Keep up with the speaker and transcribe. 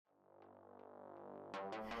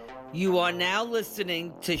You are now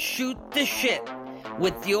listening to Shoot the Shit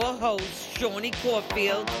with your hosts, Seany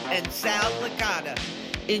Caulfield and Sal Licata.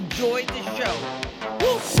 Enjoy the show.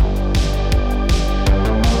 Woo!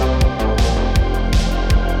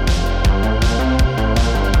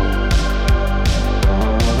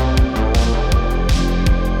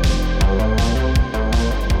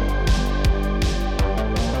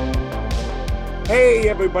 Hey,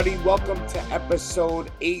 everybody. Welcome to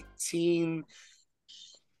episode 18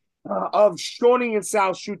 of Seany and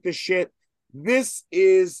Sal Shoot the Shit. This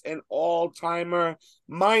is an all-timer.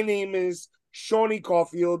 My name is Seany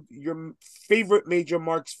Caulfield, your favorite Major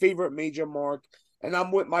Mark's favorite Major Mark, and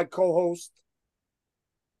I'm with my co-host.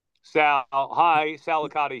 Sal. Hi, Sal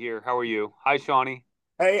Licata here. How are you? Hi, Seany.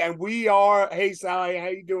 Hey, hey, Sal, how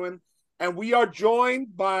you doing? And we are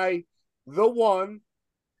joined by the one,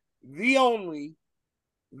 the only,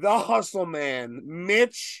 the hustle man,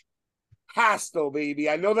 Mitch Hasttel, baby.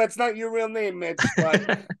 I know that's not your real name, Mitch,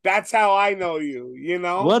 but that's how I know you, you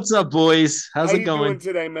know? What's up, boys? How's it going? How you doing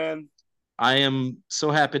today, man? I am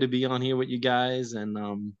so happy to be on here with you guys,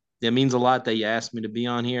 and it means a lot that you asked me to be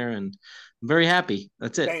on here, and I'm very happy.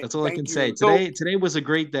 That's it. That's all I can say. Today was a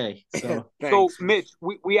great day. So, Mitch,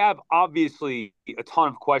 we have obviously a ton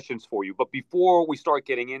of questions for you, but before we start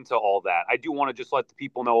getting into all that, I do want to just let the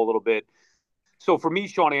people know a little bit. So for me,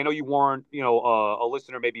 Seany, I know you weren't, a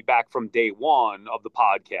listener maybe back from day one of the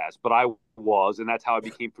podcast, but I was, and that's how I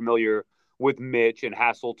became familiar with Mitch and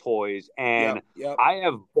Hasttel Toys. And Yep. I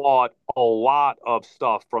have bought a lot of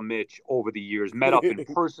stuff from Mitch over the years, met up in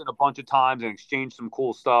person a bunch of times and exchanged some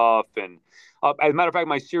cool stuff. And as a matter of fact,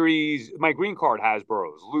 my green card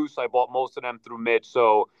Hasbro's loose. I bought most of them through Mitch.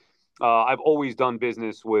 So I've always done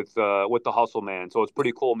business with the Hustle Man. So it's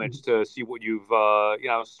pretty cool, Mitch, to see what you've,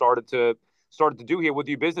 started to do here with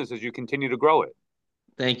your business as you continue to grow it.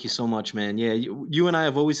 Thank you so much, man. Yeah, you and I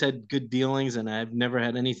have always had good dealings, and I've never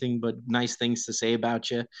had anything but nice things to say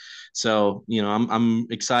about you. So, I'm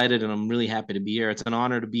excited, and I'm really happy to be here. It's an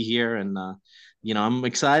honor to be here, and I'm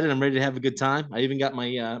excited. I'm ready to have a good time. I even got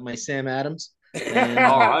my Sam Adams. And,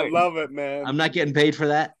 all right. I love it, man. I'm not getting paid for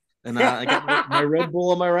that. And I got my Red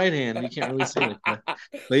Bull on my right hand. You can't really see it, but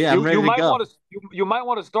yeah, I'm ready to go. You might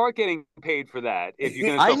want to start getting paid for that if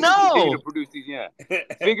you're going to continue to produce these. Yeah,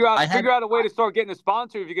 figure out a way to start getting a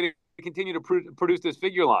sponsor if you're going to continue to produce this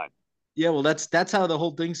figure line. Yeah, well, that's how the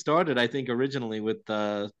whole thing started. I think originally with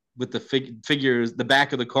the figures, the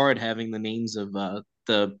back of the card having the names of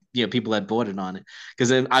the people that bought it on it,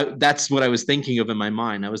 because that's what I was thinking of in my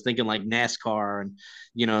mind. I was thinking like NASCAR and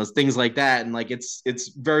things like that, and like it's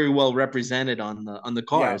very well represented on the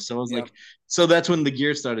cars. Yeah, so I was like, so that's when the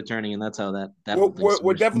gears started turning, and that's how that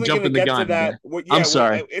we're definitely gonna get to that. I'm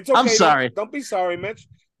sorry. It's okay. I'm sorry. Don't be sorry, Mitch.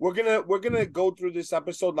 We're gonna go through this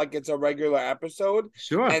episode like it's a regular episode.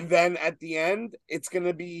 Sure. And then at the end, it's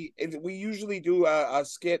gonna be. We usually do a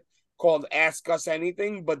skit called Ask Us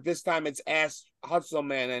Anything, but this time it's Ask Hustle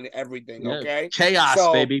Man and everything. Yeah. Okay, chaos,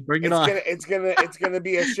 baby, bring it on. It's gonna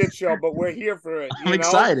be a shit show, but we're here for it. I'm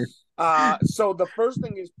excited. So the first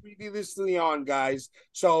thing is previously on, guys.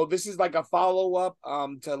 So this is like a follow-up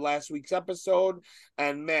to last week's episode,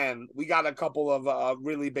 and man, we got a couple of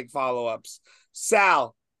really big follow-ups.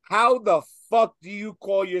 Sal, how the fuck do you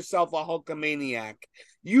call yourself a Hulkamaniac?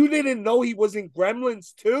 You didn't know he was in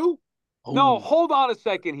Gremlins too? Oh. No, hold on a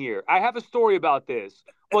second here. I have a story about this.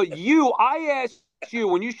 But I asked you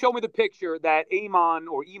when you showed me the picture that Iman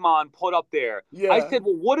put up there. Yeah. I said,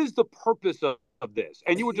 well, what is the purpose of this?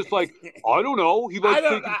 And you were just like, I don't know. He likes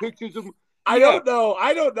taking pictures of. I don't know.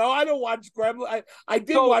 I don't watch Gremlins. I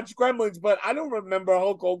did watch Gremlins, but I don't remember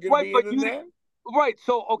Hulk Hogan being in there. Right.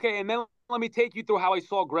 So, okay. And then let me take you through how I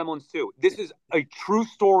saw Gremlins 2. This is a true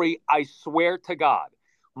story. I swear to God.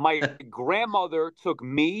 My grandmother took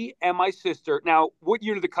me and my sister. Now, what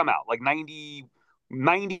year did it come out? Like 90,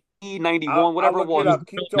 91, whatever it was.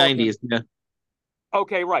 90s, yeah.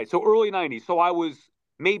 Okay, right. So early 90s. So I was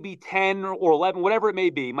maybe 10 or 11, whatever it may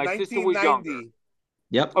be. My sister was younger.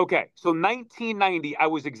 Yep. Okay. So 1990, I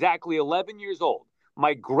was exactly 11 years old.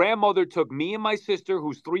 My grandmother took me and my sister,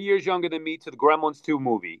 who's 3 years younger than me, to the Gremlins 2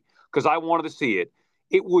 movie because I wanted to see it.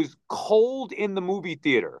 It was cold in the movie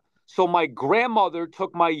theater. So my grandmother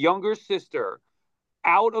took my younger sister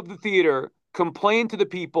out of the theater, complained to the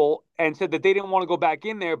people, and said that they didn't want to go back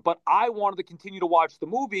in there, but I wanted to continue to watch the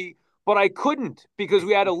movie. but I couldn't because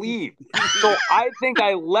we had to leave. So I think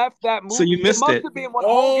I left that movie. So you missed must it. have been when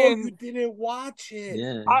Oh, Hogan. you didn't watch it.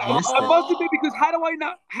 Yeah, I, you missed I it. must have been because how do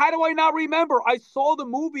I not remember? I saw the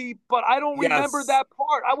movie, but I don't remember Yes. that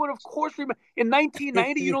part. I would of course remember in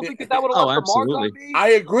 1990. You don't think that would have Oh, left a mark on absolutely. me? I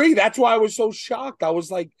agree. That's why I was so shocked. I was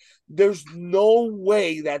like, there's no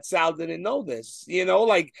way that Sal didn't know this.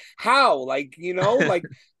 Like how? Like,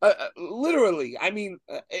 literally. I mean,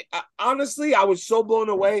 honestly, I was so blown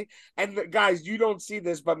away. And guys, you don't see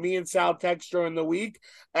this, but me and Sal text during the week,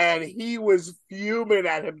 and he was fuming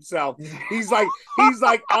at himself. He's like,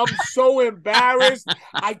 I'm so embarrassed.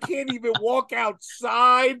 I can't even walk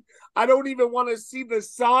outside. I don't even want to see the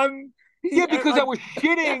sun. Yeah, because I was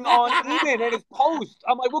shitting on Eamon and his post.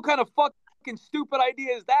 I'm like, what kind of fucking stupid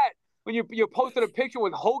idea is that? When you posted a picture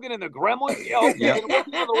with Hogan and the Gremlins, yeah, okay, Yep. and it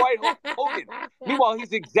wasn't even the right Hogan. Meanwhile,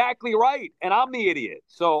 he's exactly right, and I'm the idiot.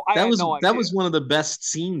 So I had no idea. That was one of the best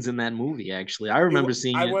scenes in that movie. Actually, I remember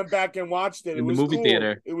seeing I it went back and watched it. in the movie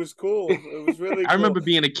theater. It was cool. It was really cool. I remember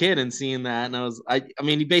being a kid and seeing that, and I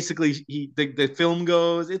mean, the film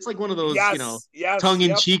goes. It's like one of those, tongue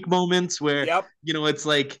in cheek moments where, it's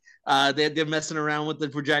like they're messing around with the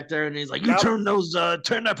projector, and he's like, "You turn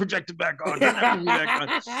that projector back on, turn that movie back on,"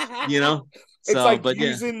 It's So, like but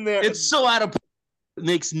using it's so out of. It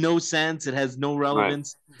makes no sense. It has no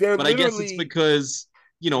relevance. Right. But I guess it's because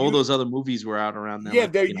all those other movies were out around then. Yeah,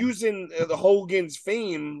 they're using the Hogan's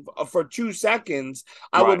fame for 2 seconds.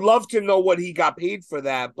 I Right. would love to know what he got paid for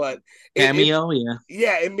that, but cameo,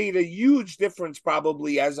 it made a huge difference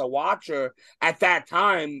probably as a watcher at that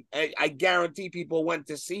time. I guarantee people went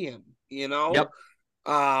to see him. Yep.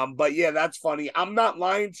 But yeah, that's funny. I'm not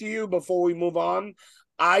lying to you. Before we move on,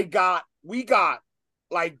 we got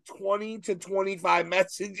like 20 to 25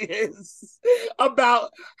 messages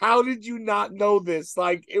about how did you not know this?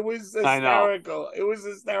 Like, it was hysterical. It was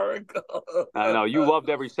hysterical. I know. You loved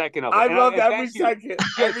every second of it. I loved every second.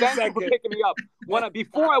 Thank you for picking me up.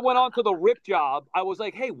 Before I went on to the rip job, I was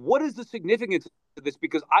like, hey, what is the significance of this?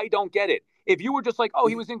 Because I don't get it. If you were just like, oh,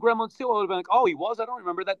 he was in Gremlins 2, I would have been like, oh, he was? I don't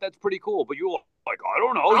remember that. That's pretty cool. But you were like, I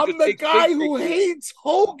don't know. I'm the guy who hates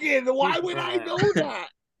Hogan. Why would I know that?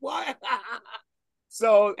 Why?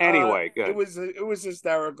 So anyway, good. It was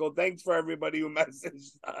hysterical. Thanks for everybody who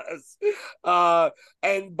messaged us.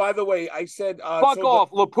 And by the way, I said fuck off,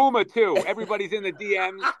 La Puma too. Everybody's in the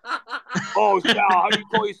DMs. Oh, Sal, how do you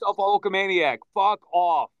call yourself a Hulkamaniac? Fuck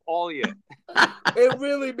off, all of you. It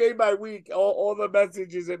really made my week. All the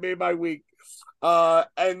messages, it made my week.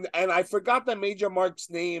 And I forgot the Major Mark's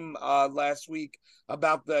name last week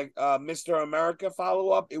about the Mr. America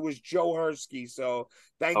follow-up. It was Joe Hersky. So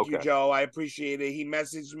thank you, Joe. I appreciate it. He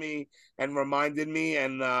messaged me and reminded me,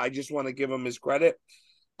 and I just want to give him his credit.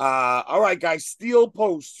 All right, guys, steal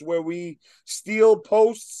posts, where we steal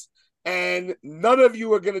posts, and none of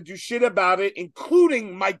you are going to do shit about it,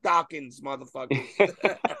 including Mike Dawkins, motherfuckers.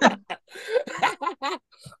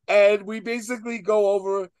 And we basically go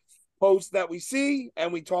over posts that we see,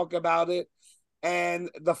 and we talk about it. And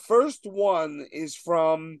the first one is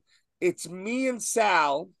from, it's me and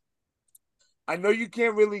Sal. I know you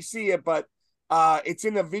can't really see it, but it's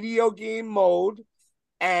in a video game mode,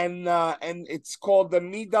 and it's called the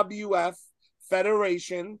MeWF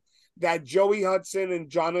Federation that Joey Hudson and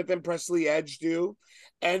Jonathan Presley Edge do.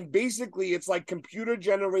 And basically, it's like computer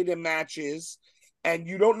generated matches, and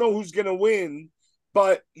you don't know who's gonna win,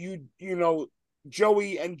 but you know,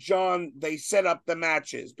 Joey and John, they set up the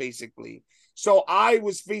matches basically. So I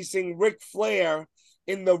was facing Ric Flair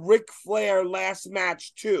in the Ric Flair last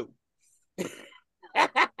match too.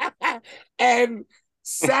 And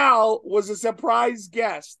Sal was a surprise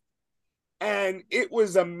guest, and it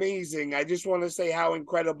was amazing. I just want to say how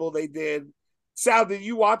incredible they did. Sal, did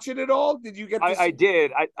you watch it at all? Did you get I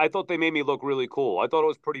did. I thought they made me look really cool. I thought it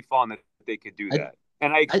was pretty fun that they could do that.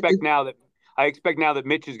 And I expect now that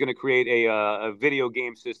Mitch is going to create a video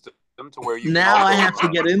game system to where you now I have to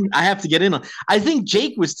get in. I have to get in on. I think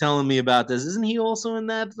Jake was telling me about this. Isn't he also in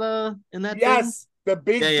that? Yes, thing? The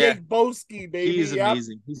big Jake Boski, baby. He's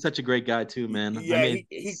amazing. He's such a great guy too, man. Yeah,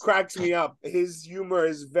 he cracks me up. His humor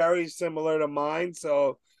is very similar to mine,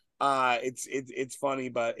 so it's funny,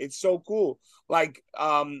 but it's so cool. Like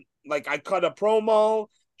I cut a promo.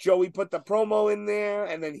 Joey put the promo in there,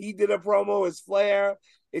 and then he did a promo as Flair.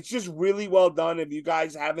 It's just really well done. If you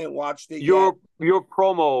guys haven't watched it yet. Your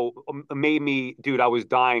promo made me, dude, I was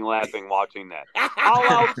dying laughing watching that.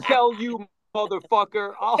 I'll outsell you,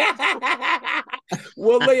 motherfucker.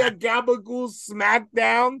 We'll lay a Gabagool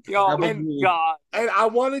smackdown. Oh, God. And I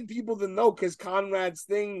wanted people to know, because Conrad's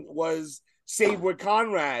thing was Save with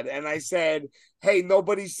Conrad, and I said, "Hey,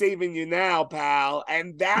 nobody's saving you now, pal."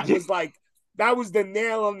 And that was like that was the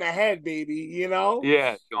nail on the head, baby. You know.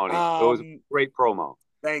 Yeah, Johnny. It was a great promo.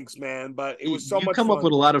 Thanks, man. But it was so You much come up fun.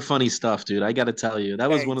 with a lot of funny stuff, dude. I got to tell you, that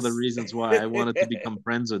was one of the Thanks. reasons why I wanted to become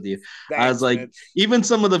friends with you. I was Thanks, like, Mitch. even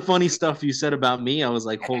some of the funny stuff you said about me, I was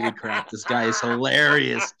like, holy crap, this guy is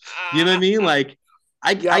hilarious. You know what I mean? Like,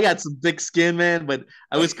 I Yep. got some thick skin, man, but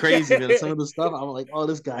I was crazy, man. Some of the stuff, I'm like, oh,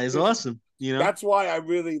 this guy is awesome. You know? That's why I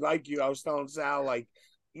really like you. I was telling Sal, like,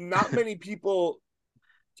 not many people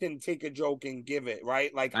can take a joke and give it,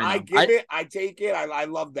 right? Like, I I know. give it, I take it. I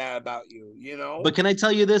love that about you, you know? But can I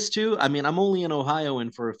tell you this too? I mean, I'm only in Ohio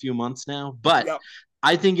and for a few months now, but Yep.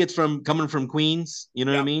 I think it's from coming from Queens. You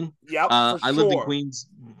know what I Yep. mean? Yep, for I lived in sure. Queens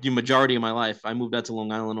the majority of my life. I moved out to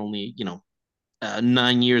Long Island only,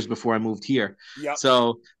 9 years before I moved here. Yep.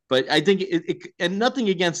 So, but I think and nothing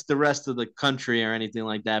against the rest of the country or anything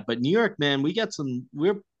like that. But New York, man,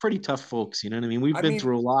 we're pretty tough folks. You know what I mean? We've I been mean,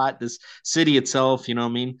 through a lot. This city itself, you know what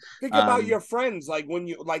I mean? think about your friends. Like, when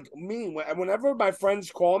you, like me, whenever my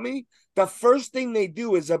friends call me, the first thing they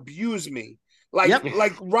do is abuse me. Yep.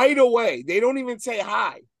 Like right away. They don't even say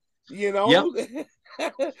hi, you Yep. know?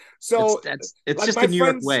 So It's like just the New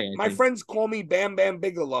York way, I my think. friends call me Bam Bam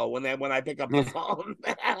Bigelow when I pick up the phone.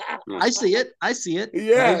 I see it. I see it. Now you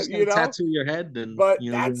Yeah, just you gotta know. tattoo your head and But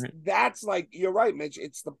you're that's like, you're right, Mitch.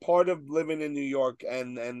 It's the part of living in New York,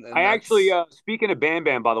 and I actually, that's speaking of Bam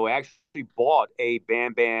Bam, by the way, I actually bought a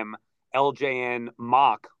Bam Bam LJN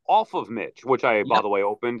mock off of Mitch, which I, by Yep. the way,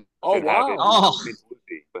 opened oh and have in, wow. Oh, in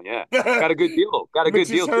Lucy. But yeah, got a good deal. Got a good Mitch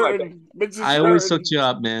is deal too. hurting. Mitch is I always hooked hurting. you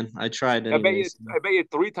up, man. I tried anyways. I bet you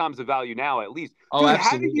 3 times the value now at least, Oh, dude.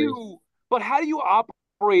 absolutely. How do you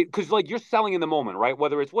operate? Because like you're selling in the moment, right?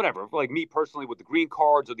 Whether it's whatever, like me personally with the green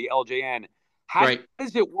cards or the LJN. How Right.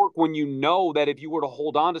 does it work when you know that if you were to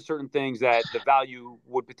hold on to certain things, that the value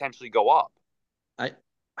would potentially go up? I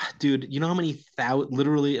Dude, you know how many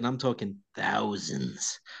literally, and I'm talking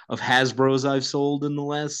thousands of Hasbros I've sold in the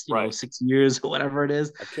last, Right. 6 years or whatever it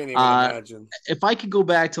is. I can't even Uh, imagine. if I could go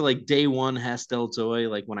back to like day one Hasttel toy,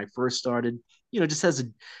 like when I first started, just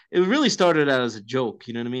it really started out as a joke,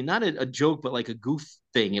 you know what I mean? Not a joke, but like a goof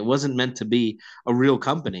thing. It wasn't meant to be a real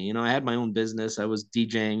company. I had my own business. I was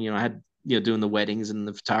DJing, I had, doing the weddings and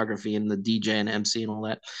the photography and the DJ and MC and all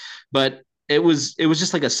that. But it was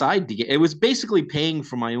just like a side gig. It was basically paying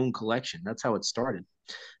for my own collection. That's how it started.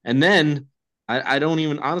 And then I don't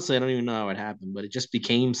even honestly I don't even know how it happened, but it just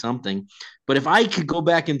became something. But if I could go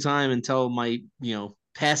back in time and tell my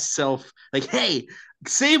past self, like, hey,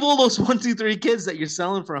 save all those 1, 2, 3 kids that you're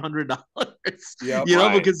selling for $100, Yep.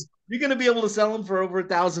 Right. because you're gonna be able to sell them for over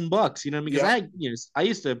 $1,000, because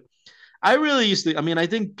Yep. I really used to. I mean, I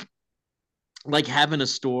think like having a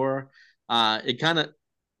store, it kind of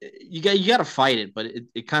you got to fight it, but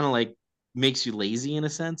it kind of like makes you lazy in a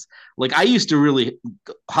sense. Like I used to really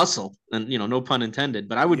hustle, and no pun intended,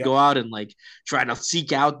 but I would Yep. go out and like try to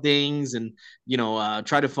seek out things and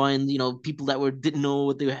try to find people that didn't know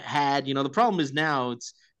what they had. The problem is now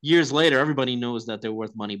it's years later, everybody knows that they're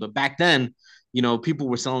worth money, but back then. People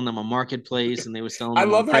were selling them on Marketplace and they were selling I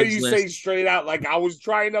them on love how you Craigslist. say straight out, like, I was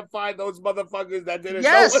trying to find those motherfuckers that didn't know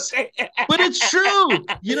what Yes, they but it's true.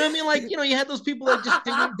 You know what I mean? Like, you had those people that just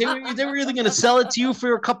they were either gonna sell it to you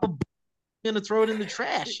for a couple, gonna throw it in the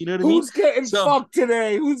trash. You know what I mean? Who's getting So fucked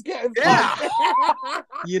today? Who's getting yeah, fucked?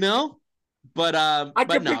 you know. But I but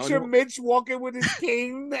can no, picture Mitch walking with his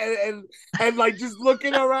king and like just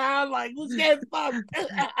looking around like, who's getting fucked?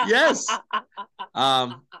 yes.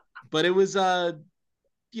 But it was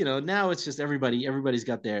now it's just everybody's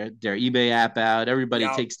got their eBay app out. Everybody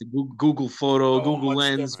Yep. takes the Google photo, So Google much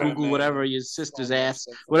Lens, different, Google man. whatever, your So sister's much ass,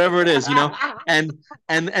 different. whatever it is,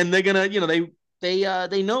 and they're gonna,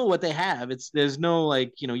 they know what they have. There's no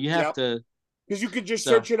like, you have Yep. to. Because you could just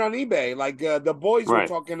So search it on eBay. Like the boys were Right.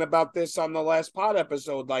 talking about this on the last pod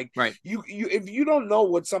episode. Like right. you if you don't know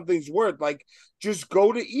what something's worth, like just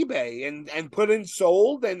go to eBay and put in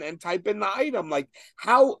sold and type in the item. Like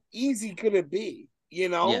how easy could it be?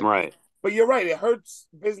 Yeah. Right. But you're right, it hurts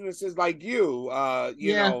businesses like you.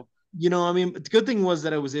 Yeah. I mean, the good thing was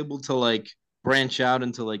that I was able to like branch out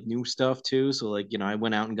into like new stuff too. So like, I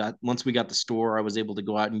went out and once we got the store, I was able to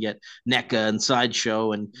go out and get NECA and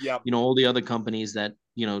Sideshow and, Yep. all the other companies that,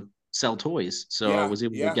 sell toys. So I was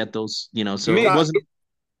able to get those, so Mitch, it wasn't.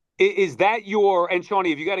 is that your, and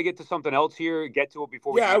Shawnee, if you got to get to something else here, get to it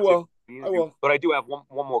before we Yeah, I get to will. the I interview. will. But I do have one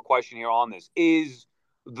more question here on this. Is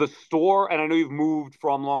the store, and I know you've moved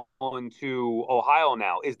from Long Island to Ohio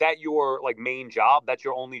now, is that your like main job? That's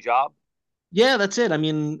your only job? Yeah, that's it. I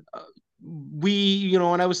mean,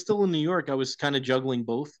 when I was still in New York, I was kind of juggling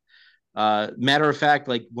both. Matter of fact,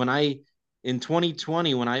 like in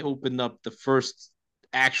 2020, when I opened up the first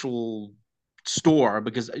actual store,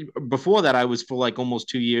 because before that I was for like almost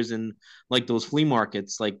 2 years in like those flea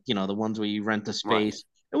markets, like, the ones where you rent a Right. space.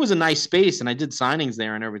 It was a nice space and I did signings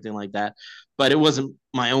there and everything like that, but it wasn't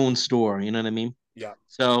my own store. You know what I mean? Yeah.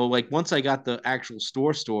 So like once I got the actual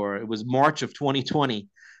store, it was March of 2020.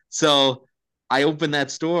 So I opened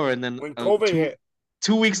that store and then When COVID hit.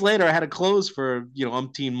 2 weeks later I had to close for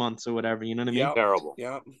umpteen months or whatever. You know what I mean? Yep. Terrible.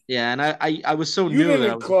 Yep. Yeah, and I was so You new that I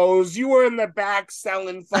didn't was. close. You were in the back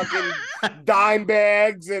selling fucking dime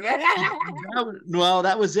bags and. Well,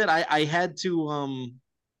 that was it. I had to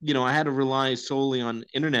I had to rely solely on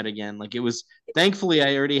internet again. Like it was, thankfully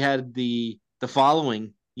I already had the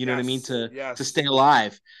following, you know what I mean, Yes. to Yes. stay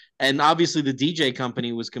alive. And obviously the DJ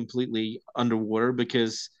company was completely underwater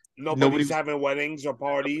because nobody Nobody's was having weddings or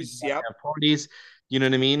parties. Yep. have parties. You know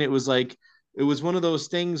what I mean? It was like it was one of those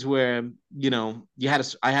things where, you had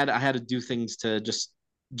to I had to do things to just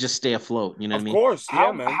stay afloat, you know what I Of mean? course. Yeah,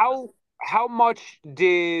 How man. how how much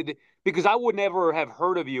did, because I would never have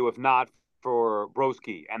heard of you if not for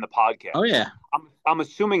Broski and the Oh podcast. yeah. I'm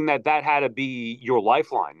assuming that had to be your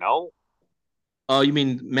lifeline. No. Oh, you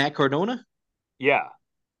mean Matt Cardona? Yeah.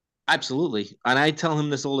 Absolutely. And I tell him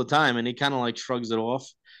this all the time and he kind of like shrugs it off.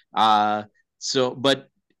 Uh but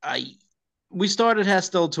I we started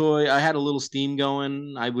Hasttel Toy. I had a little steam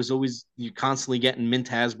going. I was always constantly getting mint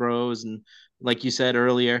Hasbros and like you said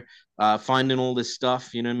earlier, finding all this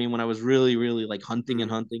stuff, you know what I mean, when I was really, really like hunting and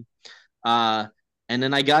Mhm. hunting. Uh and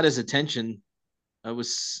then I got his attention. I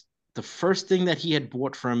was The first thing that he had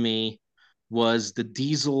bought from me was the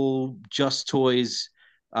Diesel Just Toys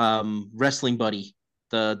wrestling buddy,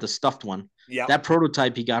 the stuffed one. Yep. That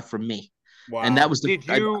prototype he got from me, and that Wow. was the.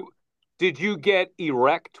 Did you get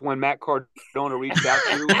erect when Matt Cardona reached out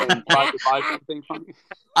to you and tried to buy something from you?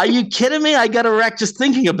 Are you kidding me? I got a wreck just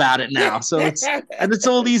thinking about it now. So it's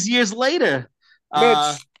all these years later.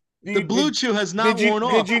 Uh, Mitch, the Blue Chew has not did you worn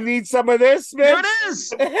did off. you need some of this, Here Mitch? it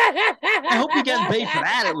is. I hope you're getting paid for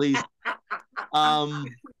that at least.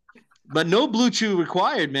 But no Blue Chew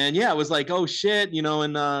required, man. Yeah, it was like, oh shit,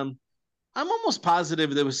 and I'm almost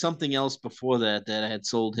positive there was something else before that I had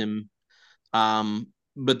sold him.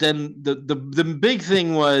 But then the big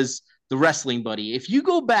thing was the wrestling buddy. If you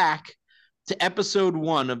go back to episode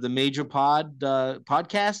 1 of the Major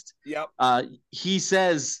podcast, Yep. he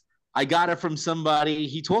says I got it from somebody.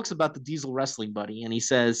 He talks about the Diesel wrestling buddy, and he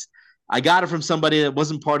says I got it from somebody that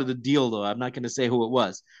wasn't part of the deal, though. I'm not going to say who it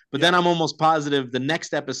was, but then I'm almost positive the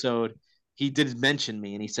next episode he did mention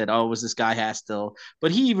me, and he said, "Oh, it was this guy Hasttel?"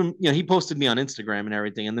 But he even, he posted me on Instagram and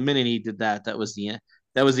everything. And the minute he did that, that was the end.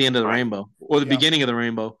 That was the end of the Right. rainbow, or the Yep. beginning of the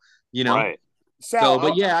rainbow. Right. Sal, So,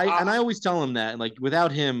 but yeah, I always tell him that, like,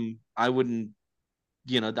 without him, I wouldn't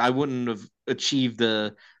have achieved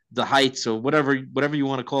the heights or whatever you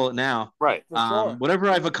want to call it now. Right. for sure. Whatever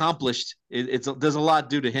I've accomplished, there's a lot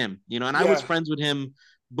due to him, and I was Yeah. friends with him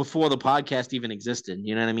before the podcast even existed.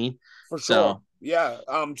 You know what I mean? For So, sure. Yeah.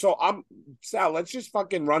 So Sal, let's just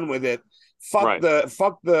fucking run with it. Fuck Right. the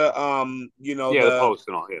The post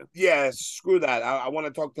and all. Yeah. yeah, screw that. I want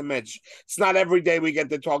to talk to Mitch. It's not every day we get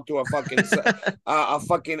to talk to a fucking a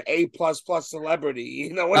fucking A++ celebrity.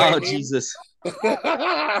 You know what I mean? Jesus.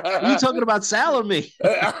 Are you talking about Sal or me?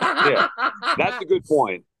 Yeah. That's a good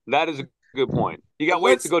point. That is a good point. You got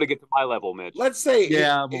ways to go to get to my level, Mitch. Let's say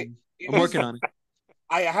Yeah, I'm working on it.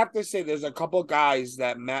 I have to say there's a couple guys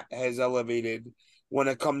that Matt has elevated when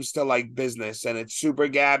it comes to like business, and it's Super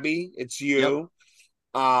Gabby, it's you.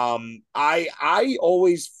 I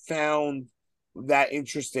always found that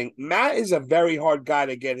interesting. Matt is a very hard guy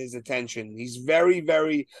to get his attention. He's very,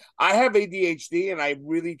 very. I have ADHD, and I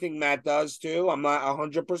really think Matt does too. I'm not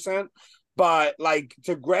 100%, but like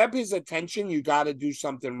to grab his attention, you got to do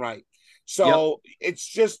something right. So it's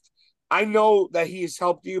just. I know that he has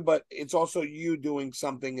helped you, but it's also you doing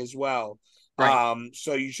something as well. Right.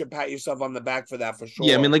 So you should pat yourself on the back for that for sure.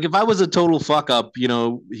 Yeah, I mean, like if I was a total fuck up, he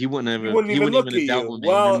wouldn't He wouldn't even look at have dealt you. with me.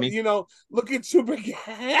 Well, You know what look at Super.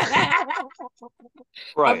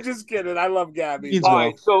 Right. I'm just kidding. I love Gabby. Means All well.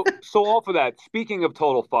 right. So off of that, speaking of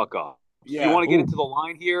total fuck up, Yeah. you want to get Ooh. into the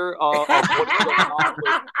line here of what is going on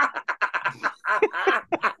with...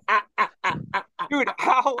 Dude,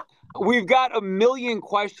 how we've got a million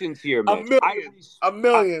questions here, Mitch. A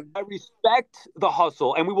million. I respect the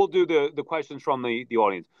hustle, and we will do the questions from the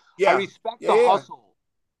audience. Yeah. I respect the hustle,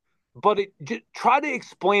 but try to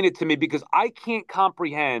explain it to me, because I can't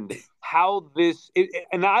comprehend how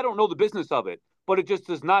and I don't know the business of it, but it just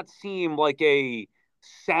does not seem like a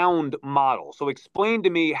sound model. So explain to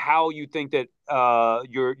me how you think that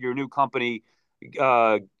your new company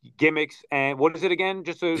gimmicks, and what is it again?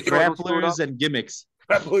 Just so I don't screw it up. Grapplers and gimmicks.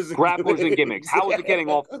 Grapplers and gimmicks. How is it getting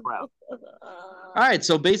off the ground? All right,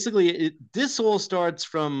 so basically, this all starts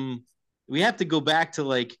from. We have to go back to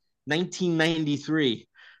like 1993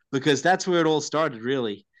 because that's where it all started.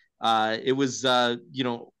 Really, it was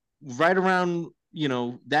right around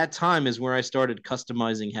that time is where I started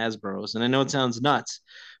customizing Hasbro's, and I know it sounds nuts,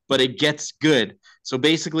 but it gets good. So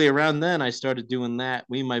basically, around then, I started doing that.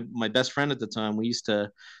 My best friend at the time, we used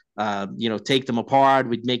to take them apart.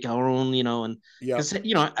 We'd make our own, and because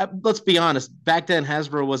let's be honest, back then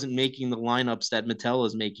Hasbro wasn't making the lineups that Mattel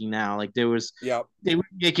is making now. Like they were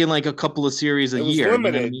making like a couple of series a year.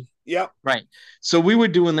 Limited. You know what I mean? Yep. Right. So we were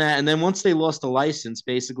doing that, and then once they lost the license,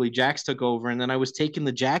 basically Jax took over, and then I was taking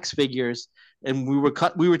the Jax figures, and we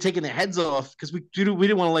were taking their heads off because we didn't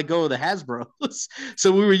want to let go of the Hasbro's.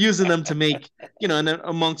 So we were using them to make, and then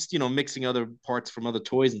amongst mixing other parts from other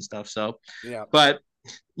toys and stuff. So but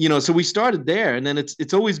so we started there, and then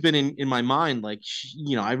it's always been in my mind, like,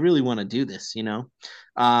 I really want to do this,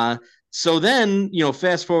 so then,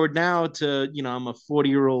 fast forward now to, I'm a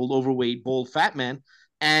 40-year-old overweight, bald, fat man.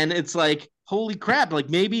 And it's like, holy crap,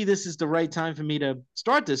 like maybe this is the right time for me to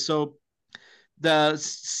start this. So another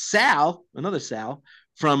Sal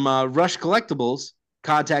from Rush Collectibles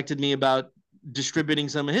contacted me about distributing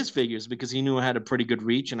some of his figures because he knew I had a pretty good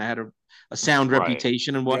reach and I had a sound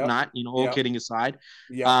reputation and whatnot, all kidding aside.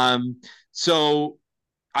 So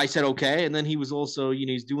I said, okay. And then he was also,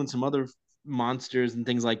 he's doing some other monsters and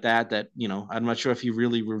things like that, I'm not sure if he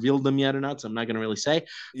really revealed them yet or not. So I'm not going to really say,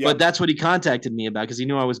 but that's what he contacted me about because he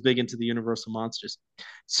knew I was big into the Universal monsters.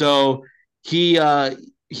 So he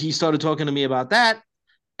started talking to me about that.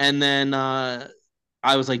 And then,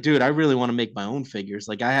 I was like, dude, I really want to make my own figures.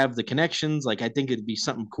 Like I have the connections. Like I think it'd be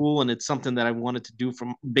something cool. And it's something that I wanted to do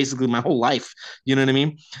from basically my whole life. You know what I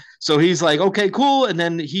mean? So he's like, okay, cool. And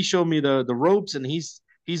then he showed me the ropes, and he's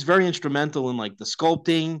very instrumental in like the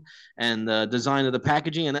sculpting and the design of the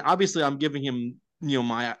packaging. And obviously I'm giving him,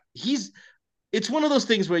 it's one of those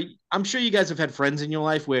things where I'm sure you guys have had friends in your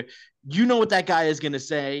life where what that guy is going to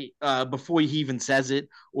say before he even says it.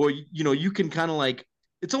 Or, you can kind of like,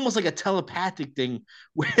 it's almost like a telepathic thing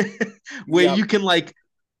where you can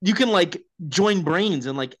join brains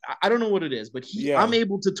and like, I don't know what it is, but I'm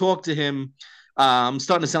able to talk to him. I'm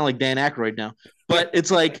starting to sound like Dan Aykroyd now, but it's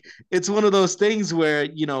like, it's one of those things where,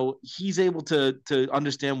 he's able to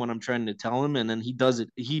understand what I'm trying to tell him. And then he does it.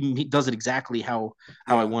 He does it exactly how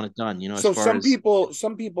I want it done, So some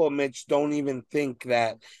people, Mitch, don't even think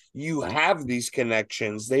that you have these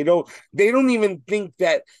connections. They don't even think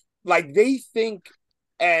that, like, they think,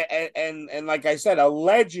 and like I said,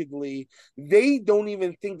 allegedly, they don't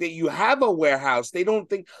even think that you have a warehouse. They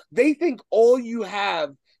think all you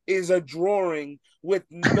have is a drawing with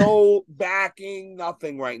no backing,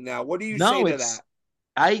 nothing right now. What do you say to that?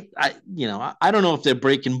 I don't know if they're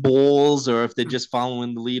breaking balls or if they're just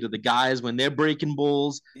following the lead of the guys when they're breaking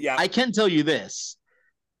balls. Yeah. I can tell you this.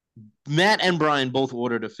 Matt and Brian both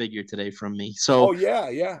ordered a figure today from me. So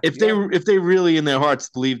if they really in their hearts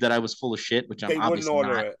believe that I was full of shit, which I'm obviously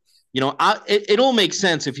not, it all makes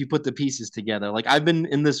sense if you put the pieces together. Like I've been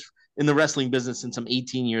in the wrestling business since I'm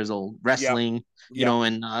 18 years old, wrestling,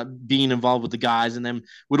 and being involved with the guys, and then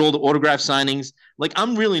with all the autograph signings. Like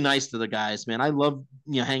I'm really nice to the guys, man. I love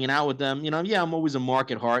hanging out with them. I'm always a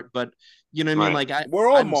mark at heart, but you know what I mean? Like we're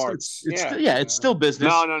all marks. It's still business.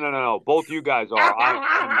 No. Both you guys are.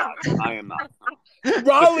 I am not.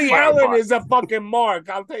 Raleigh Allen is a fucking mark.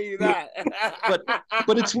 I'll tell you that.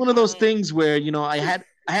 but it's one of those things where I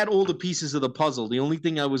had all the pieces of the puzzle. The only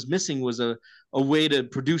thing I was missing was a way to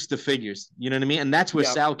produce the figures. You know what I mean? And that's where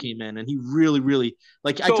Sal came in, and he really, really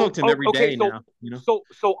I talk to him every day now.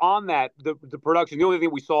 So on that, the production. The only thing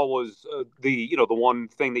we saw was the one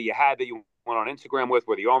thing that you had that you went on Instagram with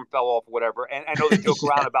where the arm fell off or whatever. And I know they joke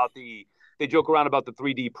around about the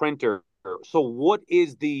 3D printer. So what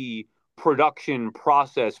is the production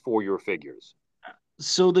process for your figures?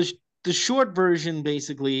 So the short version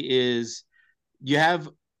basically is you have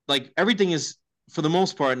like everything is for the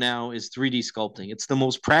most part now is 3D sculpting. It's the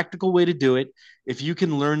most practical way to do it. If you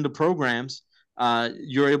can learn the programs,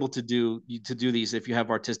 you're able to do these if you have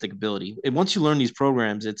artistic ability. And once you learn these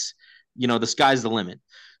programs, it's the sky's the limit.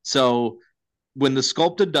 So when the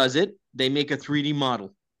sculptor does it, they make a 3D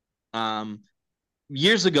model.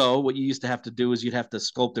 Years ago, what you used to have to do is you'd have to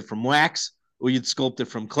sculpt it from wax, or you'd sculpt it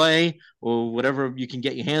from clay, or whatever you can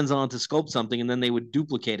get your hands on to sculpt something, and then they would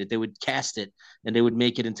duplicate it. They would cast it, and they would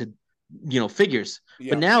make it into figures.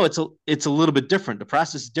 But now it's a little bit different. The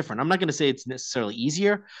process is different. I'm not going to say it's necessarily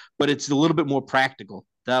easier, but it's a little bit more practical.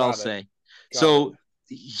 That I'll say. So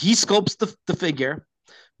he sculpts the figure.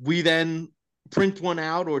 We then print one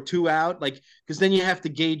out or two out, like, because then you have to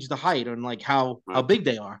gauge the height and like how big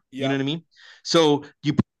they are. You know what I mean? So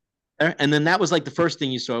you put it there, and then that was like the first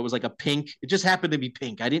thing you saw. It was like a pink. It just happened to be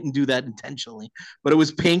pink. I didn't do that intentionally, but it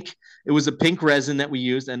was pink. It was a pink resin that we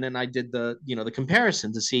used, and then I did the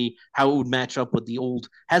comparison to see how it would match up with the old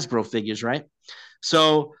Hasbro figures, right?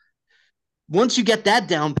 So once you get that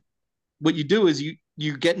down, what you do is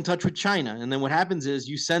you get in touch with China, and then what happens is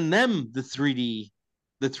you send them the 3D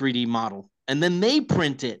model, and then they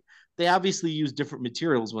print it. They obviously use different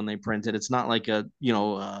materials when they print it. It's not like a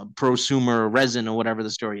prosumer resin or whatever the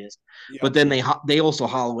story is. Yep. But then they also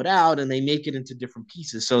hollow it out and they make it into different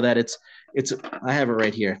pieces so that it's. I have it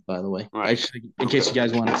right here, by the way, in case you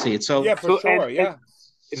guys want to see it. So yeah, for sure, yeah.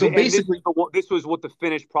 So basically, this was what the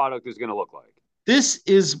finished product is going to look like. This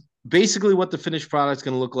is basically what the finished product is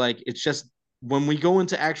going to look like. It's just when we go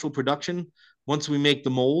into actual production, once we make the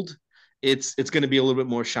mold, it's going to be a little bit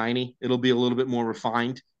more shiny. It'll be a little bit more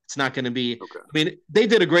refined. It's not going to be. Okay. I mean, they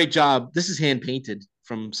did a great job. This is hand painted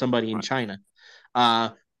from somebody in China,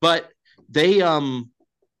 but they,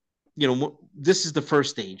 this is the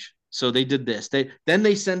first stage. So they did this. Then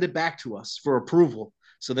they send it back to us for approval.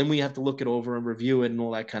 So then we have to look it over and review it and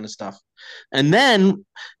all that kind of stuff. And then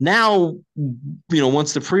now,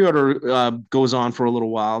 once the pre-order goes on for a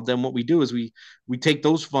little while, then what we do is we take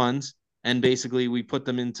those funds and basically we put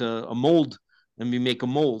them into a mold and we make a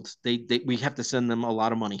mold. We have to send them a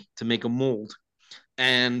lot of money to make a mold.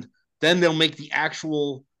 And then they'll make the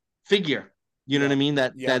actual figure. You know what I mean?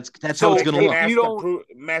 That's how it's going to look. If you don't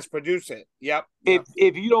mass produce it. Yep.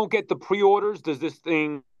 If you don't get the pre-orders, does this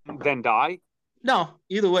thing then die? No,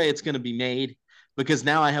 either way, it's going to be made because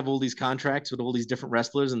now I have all these contracts with all these different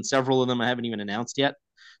wrestlers and several of them I haven't even announced yet.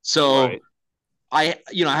 So I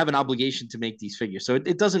have an obligation to make these figures. So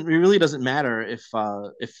it really doesn't matter if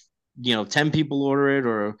 10 people order it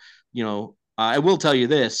or, I will tell you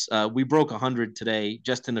this, we broke 100 today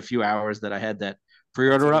just in a few hours that I had that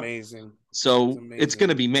pre-order up. Amazing. So it's going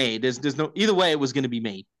to be made. There's no, either way it was going to be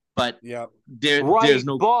made, but there's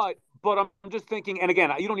no, but I'm just thinking, and again,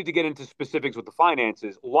 you don't need to get into specifics with the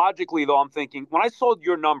finances. Logically, though, I'm thinking, when I saw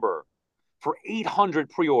your number for 800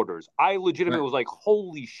 pre-orders, I legitimately was like,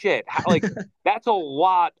 holy shit. Like, that's a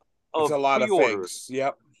lot of pre-orders. It's a lot of things.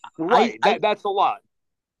 Yep. Right. That's a lot.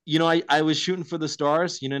 I was shooting for the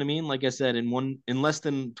stars. You know what I mean? Like I said, in less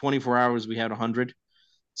than 24 hours, we had 100.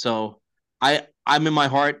 So I'm in my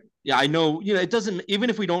heart. Yeah, I know, it doesn't,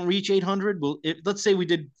 even if we don't reach 800, let's say we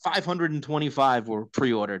did 525 were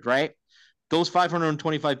pre-ordered, right? Those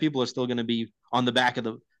 525 people are still going to be on the back of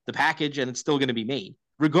the package and it's still going to be made.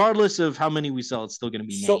 Regardless of how many we sell, it's still going to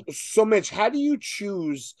be made. So Mitch, how do you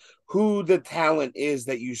choose who the talent is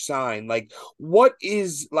that you sign? Like, what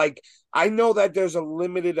is, like, I know that there's a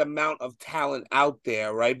limited amount of talent out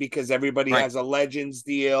there, right? Because everybody has a Legends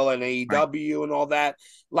deal and AEW and all that.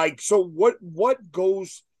 Like, so what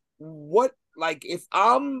goes... like if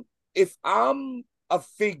I'm a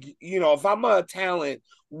figure, if I'm a talent,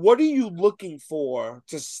 what are you looking for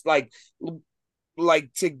to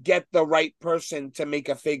like to get the right person to make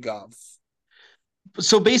a fig of?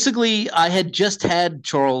 So basically, I had just had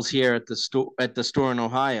Charles here at the store in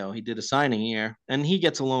Ohio. He did a signing here, and he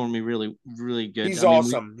gets along with me really, really good. He's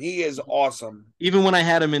awesome. He is awesome. Even when I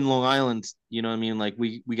had him in Long Island, like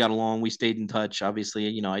we got along. We stayed in touch.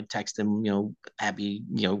 Obviously, I text him, happy,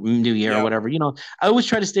 New Year or whatever. I always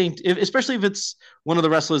try to stay, especially if it's one of the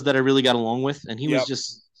wrestlers that I really got along with, and he was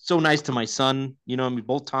just so nice to my son,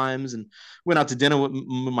 both times, and went out to dinner with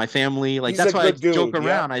my family. Like, that's why I joke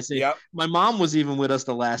around. I say, my mom was even with us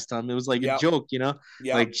the last time. It was like a joke,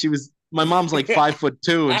 like my mom's like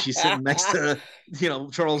 5'2" and she's sitting next to,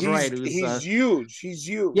 Charles Wright. He's huge. He's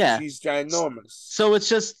huge. Yeah. He's ginormous. So it's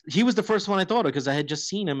just, he was the first one I thought of because I had just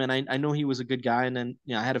seen him and I know he was a good guy. And then,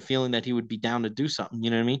 I had a feeling that he would be down to do something, you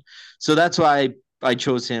know what I mean? So that's why I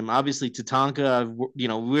chose him. Obviously, Tatanka,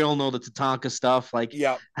 we all know the Tatanka stuff, like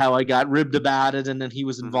how I got ribbed about it, and then he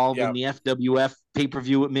was involved in the FWF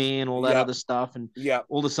pay-per-view with me and all that other stuff, and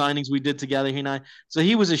all the signings we did together, he and I. So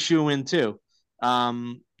he was a shoe-in too.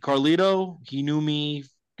 Carlito, he knew me.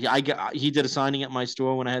 He did a signing at my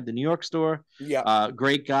store when I had the New York store.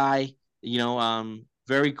 Great guy.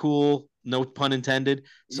 Very cool. No pun intended.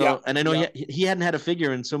 So, and I know he hadn't had a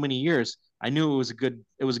figure in so many years. I knew it was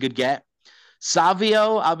a good get.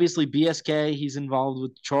 Savio, obviously BSK, he's involved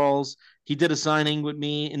with Charles. He did a signing with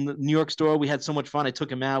me in the New York store. We had so much fun. I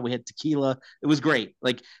took him out. We had tequila. It was great.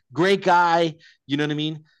 Like, great guy. You know what I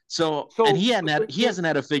mean? So and he hasn't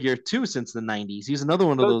had a figure too since the 90s. He's another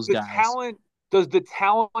one of those guys. does the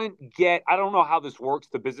talent get, I don't know how this works,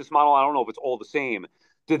 the business model. I don't know if it's all the same.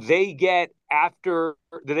 Do they get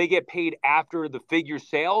paid after the figure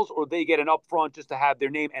sales, or they get an upfront just to have their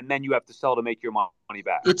name and then you have to sell to make your money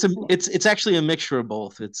back? It's actually a mixture of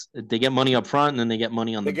both. They get money up front and then they get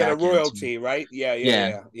money on the back end. They get a royalty, right?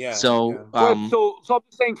 Yeah. So so I'm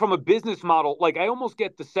saying from a business model, like I almost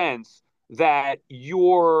get the sense that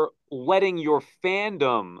you're letting your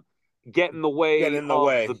fandom get in the way of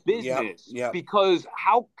the business. Because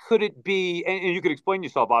how could it be, and you could explain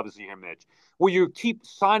yourself obviously here, Mitch, where you keep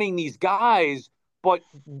signing these guys, but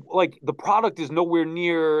like the product is nowhere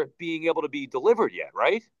near being able to be delivered yet,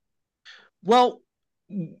 right? Well,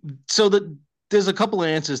 so there's a couple of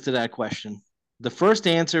answers to that question. The first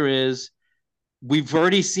answer is we've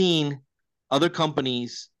already seen other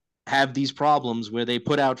companies have these problems where they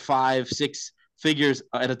put out 5, 6 figures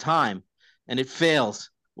at a time and it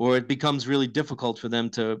fails, or it becomes really difficult for them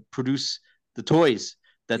to produce the toys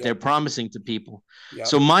that they're promising to people.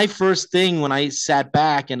 So my first thing when I sat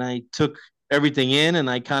back and I took everything in and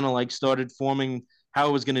I kind of like started forming how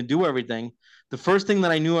I was going to do everything, the first thing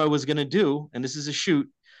that I knew I was going to do, and this is a shoot,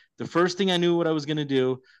 the first thing I knew what I was going to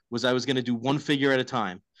do was I was going to do one figure at a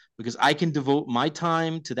time, because I can devote my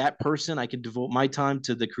time to that person. I can devote my time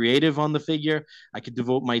to the creative on the figure. I could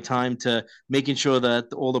devote my time to making sure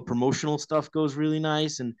that all the promotional stuff goes really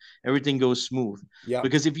nice and everything goes smooth.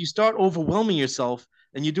 Because if you start overwhelming yourself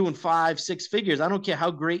and you're doing 5, 6 figures, I don't care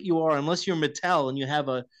how great you are, unless you're Mattel and you have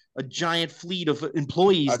a giant fleet of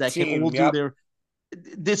employees that can all do their,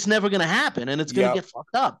 it's never going to happen, and it's going to get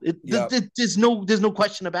fucked up. There's no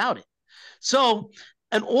question about it. So,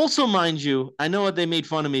 and also, mind you, I know they made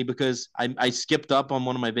fun of me because I skipped up on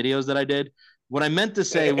one of my videos that I did. What I meant to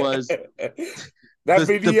say was that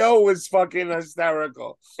video was fucking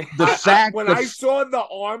hysterical. I saw the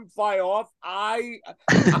arm fly off, I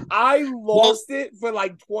lost it for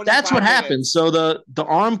like 20 minutes. That's what happens. So the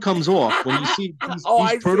arm comes off when you see these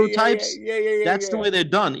prototypes. That's the way they're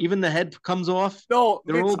done. Even the head comes off. No,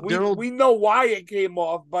 we know why it came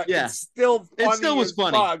off, but it's still funny. It still was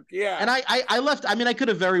funny. Fuck. Yeah. And I left. I mean, I could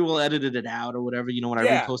have very well edited it out or whatever, when I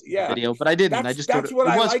reposted the video, but I didn't. I just thought it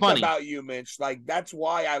was funny about you, Mitch. Like, that's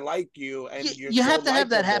why I like you, and you have to have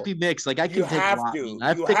that happy mix. Like, I can take a lot. You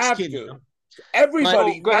have to.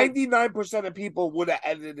 Everybody, 99% of people would have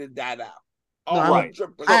edited that out. I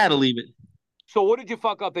had to leave it. So what did you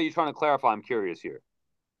fuck up that you're trying to clarify? I'm curious here.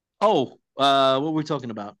 What were we talking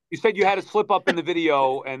about? You said you had to slip up in the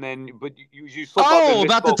video, but you slipped up and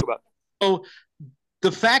misspoke about. So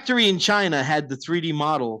the factory in China had the 3D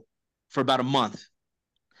model for about a month,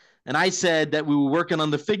 and I said that we were working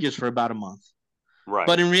on the figures for about a month. Right.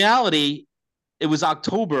 But in reality, it was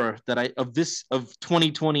October of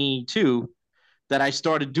 2022 that I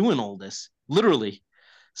started doing all this, literally.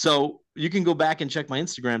 So you can go back and check my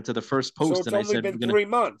Instagram to the first post. So it's only been 3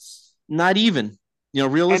 months. Not even,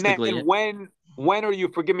 realistically. And when are you,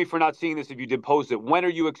 forgive me for not seeing this if you did post it, when are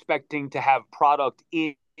you expecting to have product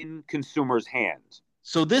in consumers' hands?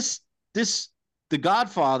 So the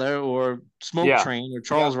Godfather or Smoke Train or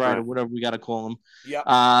Charles Wright or whatever we got to call him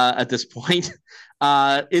at this point,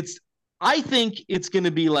 I think it's going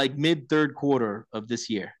to be like mid third quarter of this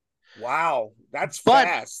year. Wow, that's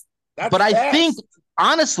fast. I think,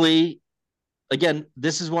 honestly, again,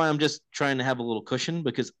 this is why I'm just trying to have a little cushion,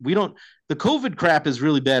 because the COVID crap is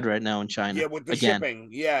really bad right now in China. Yeah, with the shipping.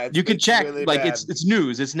 Yeah, you can check, really like bad. It's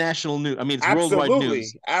news, it's national news. I mean, it's worldwide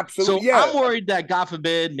news. Absolutely. So I'm worried that, God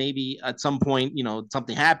forbid, maybe at some point,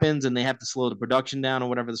 something happens and they have to slow the production down or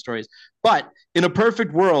whatever the story is. But in a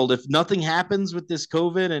perfect world, if nothing happens with this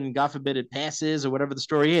COVID and God forbid it passes or whatever the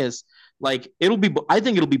story is, like I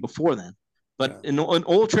think it'll be before then. But in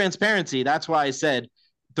all transparency, that's why I said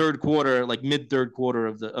third quarter, like mid third quarter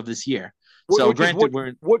of this year. So granted,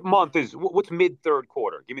 what month what's mid third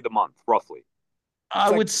quarter? Give me the month roughly.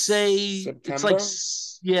 I would say September?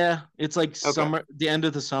 it's like summer, the end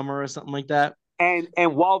of the summer or something like that. And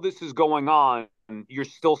while this is going on, you're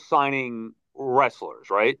still signing wrestlers,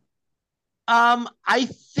 right? I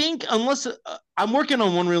think, unless I'm working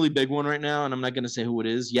on one really big one right now, and I'm not going to say who it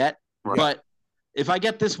is yet. Right. But if I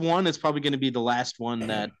get this one, it's probably going to be the last one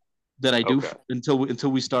that I do until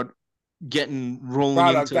we start getting rolling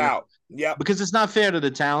product into out. Yeah, because it's not fair to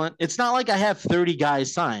the talent. It's not like I have 30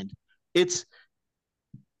 guys signed. It's,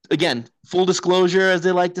 again, full disclosure, as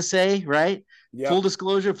they like to say, right? Yep. Full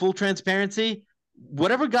disclosure, full transparency.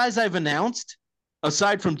 Whatever guys I've announced,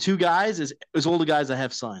 aside from 2 guys, is all the guys I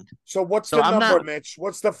have signed. So what's the number, Mitch?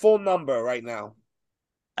 What's the full number right now?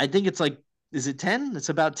 I think it's like, is it 10? It's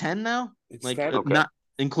about 10 now. It's like 10? Not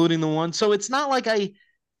including the one. So it's not like I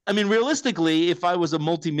mean, realistically, if I was a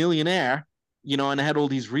multimillionaire and I had all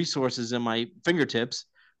these resources in my fingertips,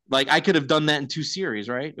 like I could have done that in 2 series,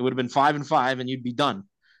 right? It would have been 5 and 5, and you'd be done.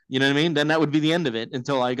 You know what I mean? Then that would be the end of it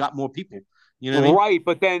until I got more people. You know what I mean? Right,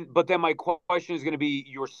 but then my question is going to be: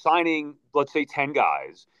 you're signing, let's say, 10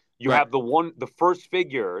 guys. You Right. have the first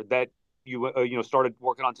figure that started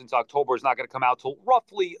working on since October is not going to come out till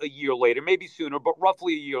roughly a year later, maybe sooner, but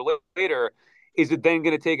roughly a year later. Is it then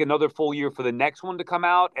going to take another full year for the next one to come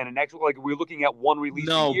out, and a next, like, we're looking at one release a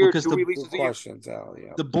No, year, because two the Good releases a year? question, Sal.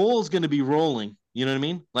 Yeah. the ball is going to be rolling. You know what I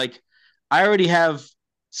mean? Like I already have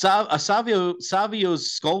Savio's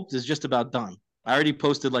sculpt is just about done. I already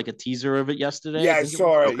posted like a teaser of it yesterday. Yeah, I I think it was.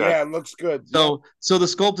 saw it. Okay. Yeah, it looks good. So the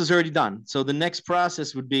sculpt is already done. So the next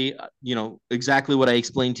process would be, exactly what I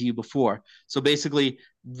explained to you before. So basically,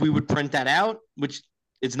 we would print that out, which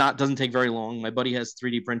doesn't take very long. My buddy has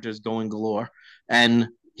 3D printers going galore, and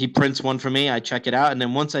he prints one for me. I check it out, and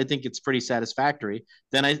then once I think it's pretty satisfactory,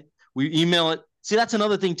 then we email it. See, that's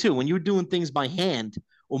another thing too. When you're doing things by hand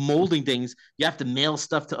or molding things, you have to mail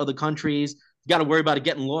stuff to other countries. You got to worry about it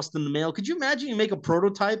getting lost in the mail. Could you imagine you make a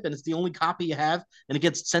prototype and it's the only copy you have, and it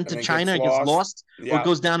gets sent And to it China, gets it gets lost. lost, or Yeah. it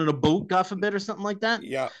goes down in a boat, God forbid, or something like that?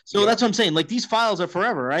 Yeah. So that's what I'm saying. Like these files are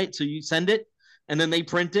forever, right? So you send it, and then they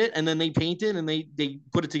print it, and then they paint it, and they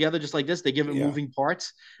put it together just like this. They give it Yeah. moving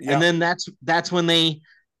parts, Yeah. and then that's when they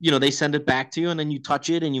send it back to you, and then you touch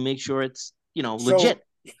it and you make sure it's legit.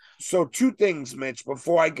 So 2 things, Mitch,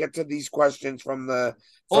 before I get to these questions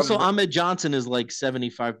Also, Ahmed Johnson is like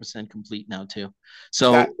 75% complete now too.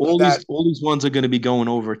 So That- all that- these ones are going to be going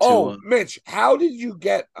over to. Mitch, how did you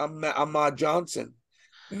get Ahmad Johnson?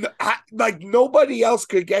 Like nobody else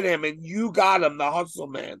could get him, and you got him, the hustle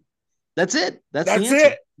man. That's it. That's the That's answer.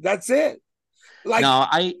 it. That's it. Like, No,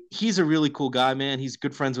 he's a really cool guy, man. He's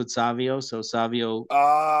good friends with Savio, so Savio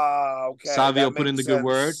okay, Savio that put in the makes good sense.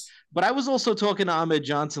 word. But I was also talking to Ahmed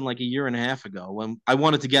Johnson like a year and a half ago when I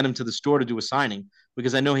wanted to get him to the store to do a signing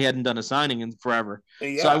because I know he hadn't done a signing in forever.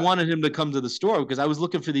 Yeah. So I wanted him to come to the store because I was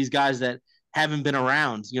looking for these guys that haven't been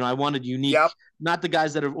around. I wanted unique, not the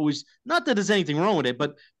guys that are always, not that there's anything wrong with it,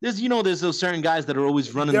 but there's those certain guys that are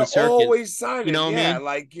always running the circuit. Always signing. You know what I mean?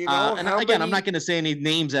 Like, and again, I'm not going to say any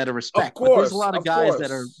names out of respect, of course, but there's a lot of guys that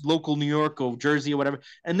are local New York or Jersey or whatever,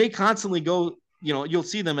 and they constantly go. You'll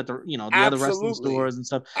see them at the other wrestling stores and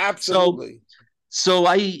stuff. Absolutely. So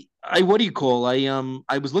I what do you call?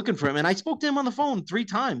 I was looking for him and I spoke to him on the phone 3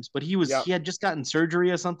 times, but he had just gotten surgery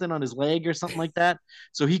or something on his leg or something like that,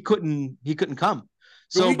 so he couldn't come.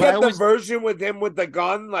 So we get the version with him with the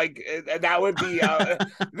gun, like that would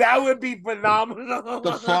be phenomenal.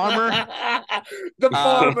 The farmer,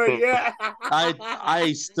 yeah.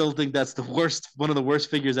 I still think that's one of the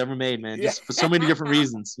worst figures ever made, man. Just for so many different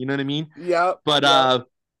reasons, you know what I mean? Yeah. But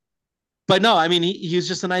no, I mean he was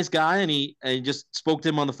just a nice guy, and he just spoke to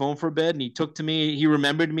him on the phone for a bit, and he took to me. He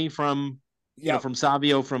remembered me from from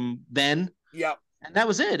Savio from then. Yep. And that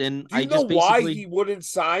was it. And do you know why he wouldn't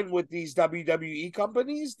sign with these WWE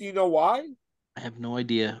companies? Do you know why? I have no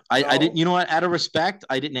idea. I didn't. You know what? Out of respect,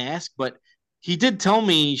 I didn't ask, but he did tell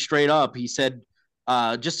me straight up. He said,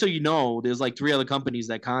 just so you know, there's like 3 other companies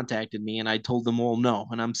that contacted me, and I told them all no,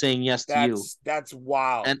 and I'm saying yes to you. That's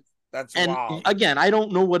wild. And again, I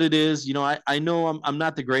don't know what it is. I know I'm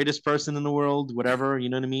not the greatest person in the world, whatever, you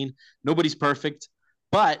know what I mean? Nobody's perfect.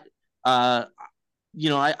 But I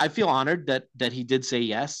feel honored that he did say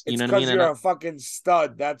yes. You know what I mean? Because you're a fucking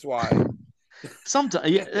stud, that's why. Sometimes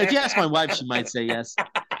if you ask my wife, she might say yes.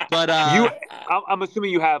 But I'm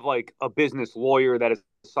assuming you have like a business lawyer that is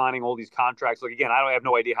signing all these contracts. Like, again, I have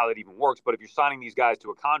no idea how that even works, but if you're signing these guys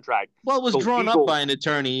to a contract, well, it was drawn up by an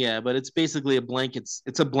attorney, yeah, but it's basically a blanket.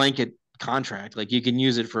 It's a blanket contract. Like you can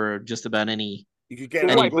use it for just about any. You could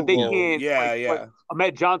get right, but they can't. Yeah.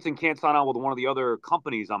 Ahmed Johnson can't sign on with one of the other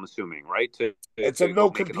companies. I'm assuming, right? It's a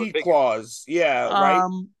no compete clause. Yeah. Right.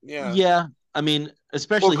 Yeah. I mean,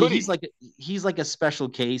 especially he's like a special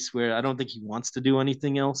case where I don't think he wants to do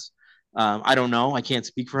anything else. I don't know. I can't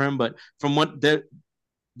speak for him, but from what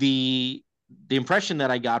the impression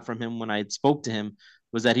that I got from him when I spoke to him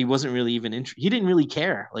was that he wasn't really even he didn't really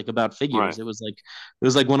care like about figures. Right. It was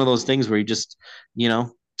like one of those things where he just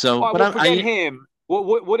so. Right, but forget him.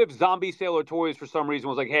 What if Zombie Sailor Toys for some reason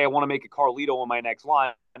was like, hey, I want to make a Carlito in my next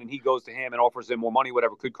line, and he goes to him and offers him more money,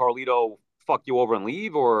 whatever? Could Carlito fuck you over and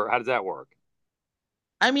leave, or how does that work?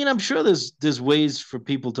 I mean, I'm sure there's ways for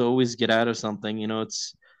people to always get out of something.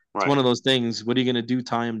 It's one of those things. What are you going to do?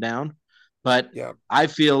 Tie him down? But I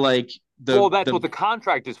feel like that's what the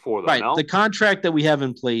contract is for, though. Right, no? The contract that we have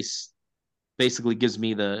in place basically gives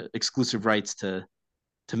me the exclusive rights to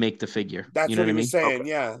to make the figure. That's You know what what he I was mean? saying. Okay.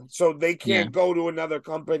 Yeah. So they Yeah. can't go to another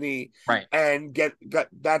company Right. and get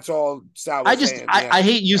that's all Sal was saying. I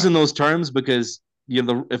hate using those terms because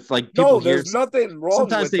if like people No, hear, there's nothing wrong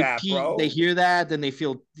sometimes with that, they bro. hear that, then they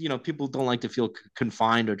feel, people don't like to feel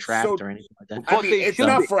confined or trapped So or anything like that. I But mean, they it's should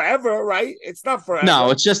not be. forever, right? It's not No,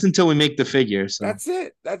 forever. it's just until we make the figure. So That's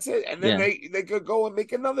it. That's it. And then yeah. they could go and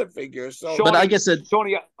make another figure. So But Shawnee, like I said,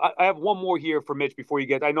 Shawnee, I have one more here for Mitch before you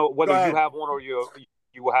get. I know go whether you ahead. have one or you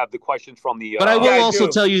have the questions from the. but I Yeah, will I also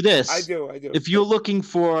do. tell you I this: do. I do. if you're looking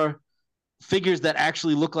for figures that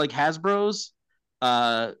actually look like Hasbro's,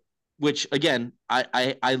 which again,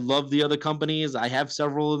 I love the other companies. I have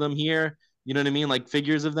several of them here. You know what I mean, like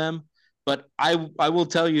figures of them. But I will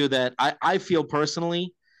tell you that I feel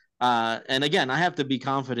personally, and again, I have to be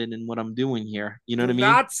confident in what I'm doing here. You know Do what I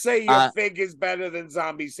mean? not say your fig is better than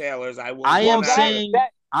Zombie Sailors. I will I am never. saying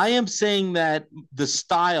I am saying that the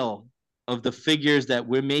style of the figures that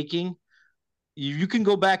we're making, you can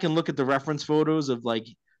go back and look at the reference photos of like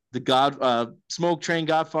the Smoke Train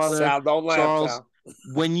Godfather Sal, don't laugh, Charles. Sal.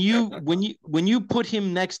 When you put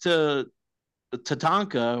him next to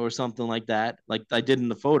Tatanka or something like that, like I did in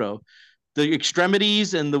the photo, the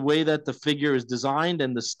extremities and the way that the figure is designed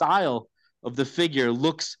and the style of the figure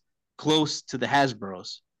looks close to the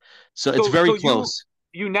Hasbro's. So it's very So close.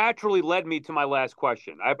 you naturally led me to my last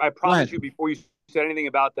question. I Go promise ahead. you before you said anything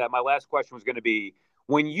about that, my last question was going to be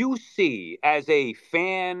when you see as a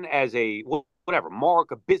fan, as a whatever,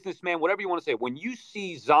 Mark, a businessman, whatever you want to say, when you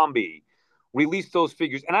see Zombie release those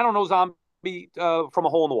figures, and I don't know Zombie from a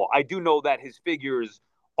hole in the wall. I do know that his figures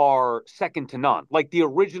are second to none. Like the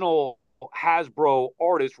original Hasbro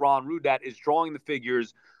artist, Ron Rudat, is drawing the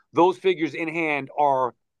figures. Those figures in hand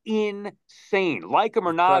are insane. Like him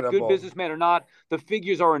or not, good Incredible. businessman or not, the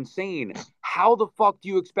figures are insane. How the fuck do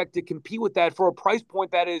you expect to compete with that for a price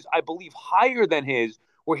point that is, I believe, higher than his,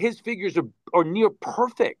 where his figures are near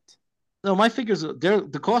perfect? No, my figures,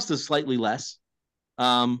 the cost is slightly less.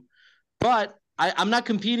 But I'm not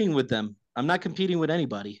competing with them. I'm not competing with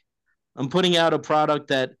anybody. I'm putting out a product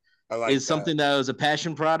that I like is that. something that was a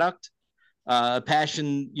passion product, a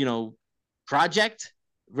passion, project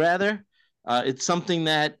rather. It's something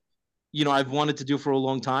that, I've wanted to do for a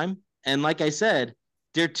long time. And like I said,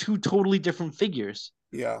 they're two totally different figures.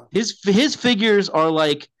 Yeah. His figures are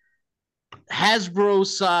like Hasbro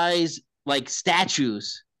size, like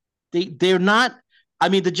statues. They're not. I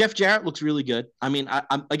mean, the Jeff Jarrett looks really good. I mean,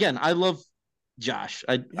 I love Josh.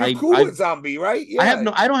 You're cool with Zombie, right? Yeah.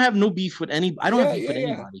 I don't have no beef with any. I don't have beef with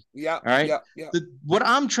anybody. Yeah. All right. Yeah. What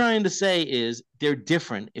I'm trying to say is they're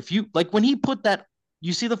different. If you like when he put that,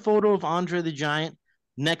 you see the photo of Andre the Giant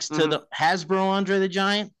next to the Hasbro Andre the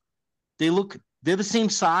Giant. They're the same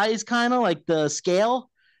size, kind of like the scale,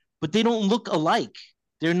 but they don't look alike.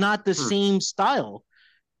 They're not the same style.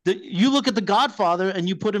 You look at the Godfather and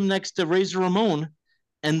you put him next to Razor Ramon,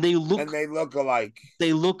 and they look alike.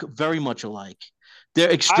 They look very much alike. Their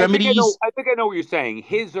extremities. I think I know what you're saying.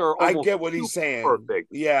 His are almost I get what he's saying. Perfect.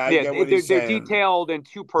 Yeah, I get what he's they're saying. detailed and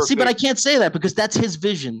too perfect. See, but I can't say that because that's his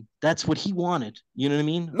vision. That's what he wanted. You know what I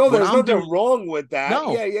mean? No, there's nothing wrong with that.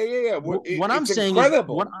 No. Yeah. What I'm saying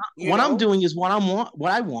incredible. is what I'm doing is what I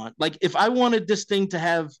want. Like if I wanted this thing to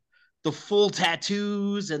have the full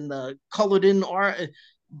tattoos and the colored in art,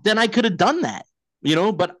 then I could have done that.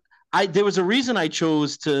 But there was a reason I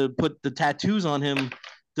chose to put the tattoos on him.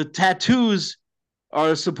 The tattoos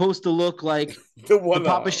are supposed to look like the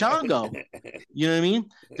Papa Shango. You know what I mean?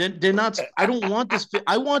 They're not. I don't want this.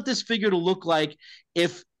 I want this figure to look like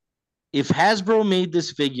if Hasbro made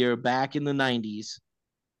this figure back in the 90s,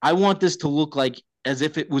 I want this to look like as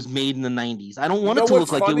if it was made in the 90s. I don't want it to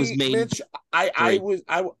look like it was made. Mitch,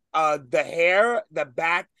 the hair, the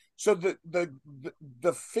back. So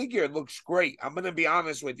the figure looks great. I'm gonna be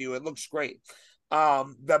honest with you. It looks great.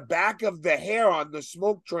 The back of the hair on the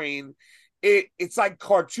Smoke Train, it's like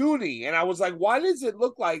cartoony, and I was like, why does it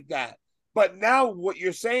look like that? But now what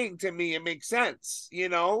you're saying to me, it makes sense,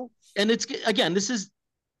 And it's again, this is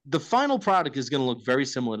the final product is going to look very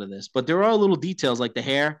similar to this, but there are little details like the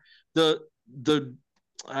hair, the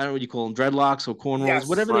I don't know what you call them, dreadlocks or cornrows,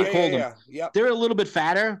 whatever they call them. Yep. They're a little bit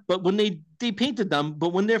fatter, but when they painted them,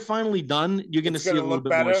 but when they're finally done, you're going to see a little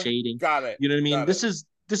bit more shading. Got it. You know what I mean? This is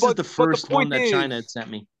the first one that China had sent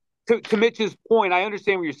me. To Mitch's point, I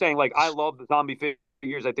understand what you're saying. Like, I love the zombie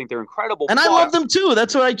figures. I think they're incredible. And I love them too.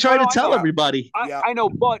 That's what I try to tell everybody. I know,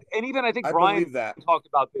 but, and even I think Brian talked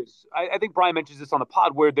about this. I think Brian mentions this on the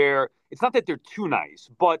pod where it's not that they're too nice,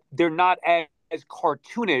 but they're not as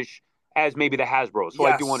cartoonish as maybe the Hasbro. So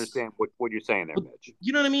I do understand what you're saying there, Mitch.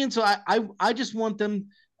 You know what I mean? So I just want them,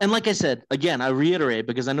 And like I said, again, I reiterate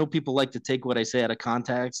because I know people like to take what I say out of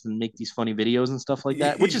context and make these funny videos and stuff like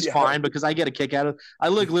that, which is fine because I get a kick out of it. I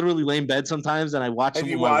literally lay in bed sometimes and I watch And them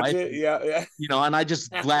you with my watch wife. it, yeah. And I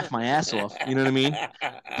just laugh my ass off. You know what I mean?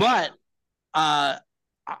 But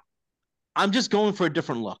I'm just going for a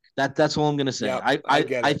different look. That's all I'm gonna say. Yep, I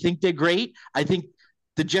get I it. think they're great. I think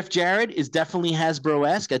the Jeff Jarrett is definitely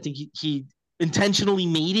Hasbro-esque. I think he intentionally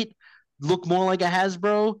made it look more like a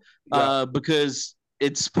Hasbro because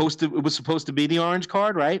it was supposed to be the orange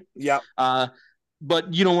card, right? Yeah.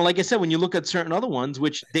 But like I said, when you look at certain other ones,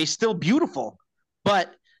 which they're still beautiful,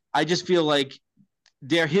 but I just feel like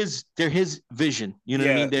they're his vision. You know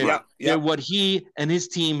what I mean? They're what he and his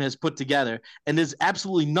team has put together, and there's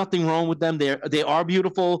absolutely nothing wrong with them. They are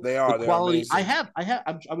beautiful. They are. The quality.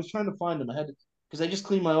 I was trying to find them. I had because I just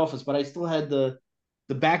cleaned my office, but I still had the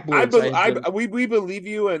backboards. We believe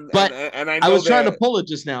you, and I know I was trying to pull it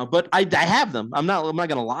just now, but I have them. I'm not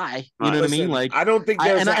gonna lie. You know what I mean? Like I don't think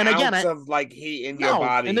there's an ounce of like hate in your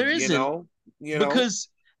body. And there isn't. You know, because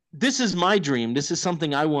this is my dream. This is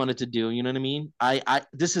something I wanted to do. You know what I mean?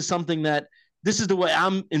 This is something this is the way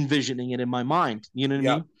I'm envisioning it in my mind. You know what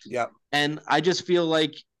I mean? Yeah. And I just feel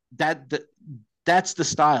like that's the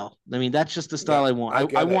style. I mean, that's just the style I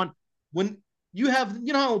want. I want when you have,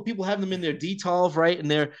 how people have them in their D12, right?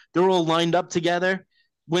 And they're all lined up together.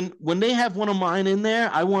 When they have one of mine in there,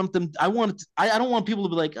 I don't want people to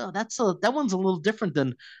be like, oh, that one's a little different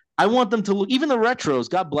than. I want them to look, even the retros,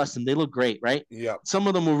 God bless them, they look great, right? Yeah. Some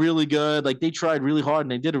of them were really good. Like they tried really hard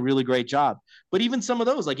and they did a really great job. But even some of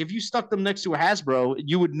those, like if you stuck them next to a Hasbro,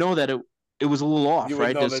 you would know that it was a little off,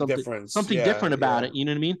 right? There's something different about it. You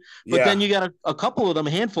know what I mean? But then you got a couple of them,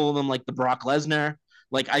 a handful of them, like the Brock Lesnar.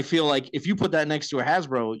 Like I feel like if you put that next to a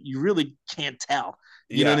Hasbro, you really can't tell.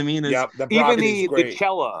 You know what I mean? Even the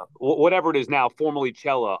Cella, whatever it is now, formerly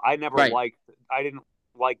Cella, I never liked. I didn't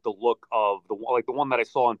like the look of the one that I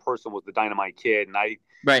saw in person was the Dynamite Kid,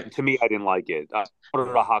 and to me, I didn't like it. I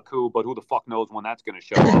ordered a Haku, but who the fuck knows when that's going to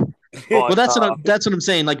show up? Well, that's what I'm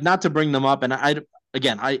saying. Like, not to bring them up, and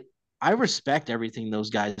I respect everything those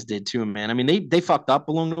guys did too, man. I mean, they fucked up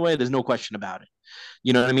along the way. There's no question about it.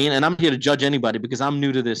 You know what I mean? And I'm here to judge anybody because I'm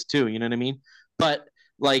new to this too. You know what I mean? But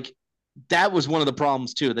like, that was one of the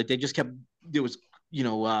problems too. That they just kept. There was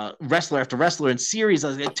wrestler after wrestler in series,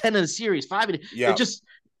 like 10 in a series, 5 in it just,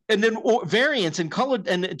 and then variants and colored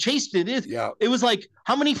and chased it is. Yeah. It was like,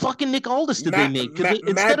 how many fucking Nick Aldis did they make?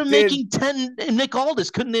 Instead of making 10 Nick Aldis,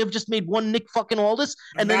 couldn't they have just made one Nick fucking Aldis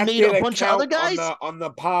and then made a bunch of other guys? On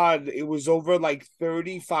the pod, it was over like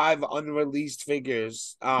 35 unreleased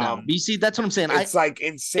figures. No, you see, that's what I'm saying. It's like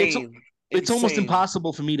insane. It's almost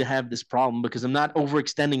impossible for me to have this problem because I'm not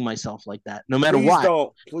overextending myself like that, no matter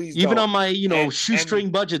what. Please Even don't. on my,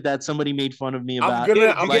 shoestring budget that somebody made fun of me about. You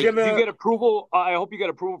get approval. I hope you get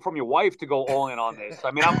approval from your wife to go all in on this.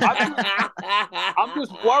 I mean, I'm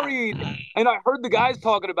just worried. And I heard the guys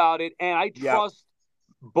talking about it, and I trust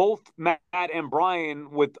both Matt and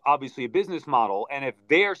Brian with obviously a business model. And if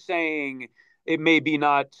they're saying it may be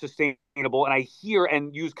not sustainable, and I hear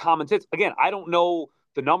and use common sense, again, I don't know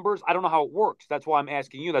the numbers. I don't know how it works. That's why I'm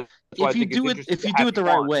asking you. If you do it the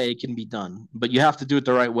right way, it can be done, but you have to do it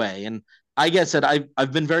the right way. And like I said,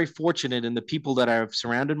 I've been very fortunate in the people that I've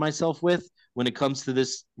surrounded myself with when it comes to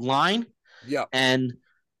this line. Yeah. And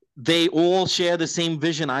they all share the same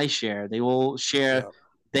vision I share. They all share,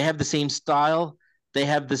 they have the same style. They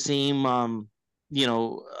have the same,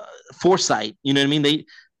 foresight. You know what I mean? They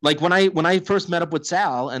like when I first met up with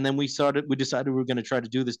Sal and then we decided we were going to try to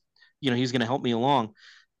do this. He's going to help me along.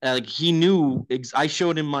 Like he knew, I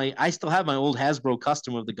showed him I still have my old Hasbro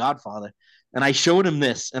custom of the Godfather. And I showed him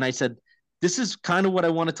this and I said, this is kind of what I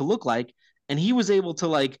want it to look like. And he was able to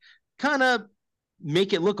like kind of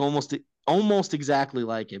make it look almost exactly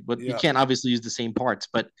like it, but you can't obviously use the same parts,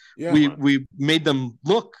 but we made them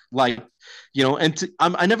look like,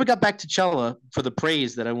 I never got back to Cella for the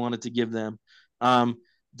praise that I wanted to give them.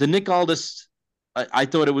 The Nick Aldis, I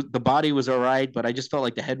thought the body was all right, but I just felt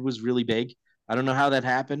like the head was really big. I don't know how that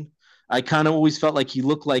happened. I kind of always felt like he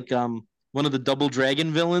looked like one of the Double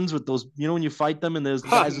Dragon villains with those, when you fight them and there's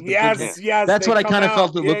guys with the yes, that's what I kind of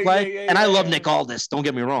felt it looked like. And I love Nick Aldis. Don't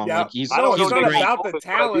get me wrong. Yeah. Like he's I don't know great. about the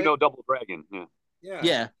talent. Double Dragon.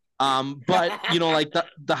 Yeah. But like the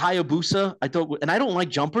Hayabusa, I thought, and I don't like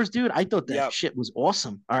jumpers, dude. I thought that shit was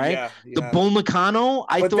awesome. All right, the Bull Nakano.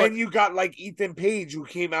 But then you got like Ethan Page, who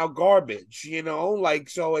came out garbage. Like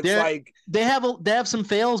so, it's like they have some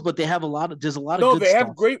fails, but they have a lot of. There's a lot of. No, good they stuff,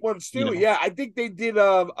 have great ones too. Yeah, I think they did.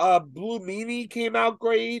 Blue Meanie came out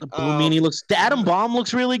great. The Blue Meanie looks. The Atom Bomb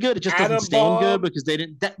looks really good. It just doesn't stain good because they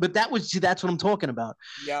didn't. But that's what I'm talking about.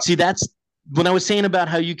 Yeah. See, that's when I was saying about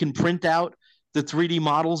how you can print out the 3D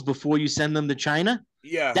models before you send them to China,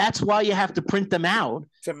 that's why you have to print them out.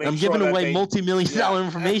 To make I'm sure giving away they, multi-million dollar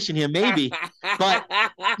information here, maybe, but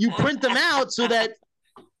you print them out so that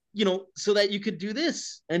so that you could do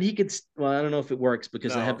this, and he could. Well, I don't know if it works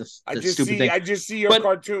because I have the stupid thing. I just see your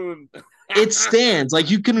cartoon. It stands like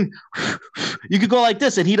you could go like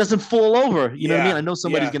this, and he doesn't fall over. You know what I mean? I know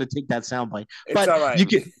somebody's gonna take that soundbite, but all right. you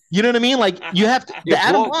can. You know what I mean? Like you have to. The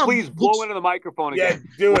atom bomb. Please blow into the microphone again.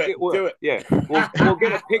 Do it. Yeah, we'll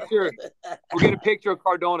get a picture. We'll get a picture of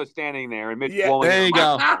Cardona standing there and Mitch blowing. There you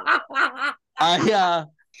go.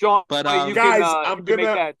 Sean, but you guys, I'm gonna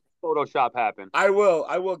make that Photoshop happen. I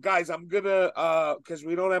will, guys. I'm gonna because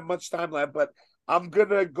we don't have much time left, but I'm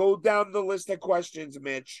gonna go down the list of questions,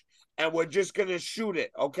 Mitch, and we're just gonna shoot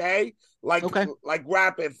it, okay? Like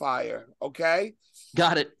rapid fire, okay?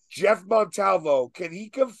 Got it. Jeff Montalvo, can he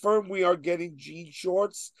confirm we are getting jean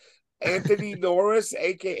shorts? Anthony Norris,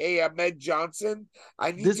 aka Ahmed Johnson.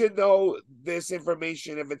 I need to know this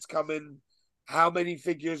information if it's coming. How many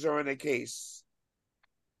figures are in a case?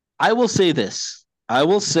 I will say this. I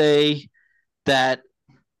will say that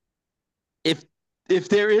if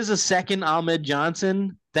there is a second Ahmed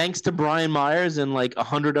Johnson, thanks to Brian Myers and like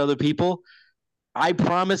 100 other people, I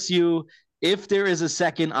promise you, if there is a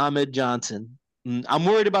second Ahmed Johnson, I'm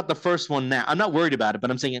worried about the first one now. I'm not worried about it, but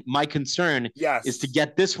I'm saying my concern is to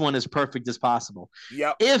get this one as perfect as possible.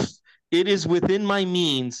 If it is within my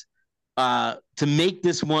means to make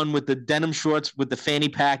this one with the denim shorts with the fanny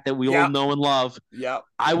pack that we all know and love,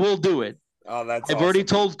 I will do it. Oh, that's I've already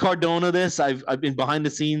told Cardona this. I've been behind the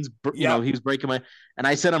scenes. He was breaking my, and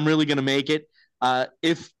I said I'm really going to make it.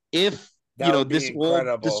 If this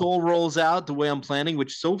all rolls out the way I'm planning,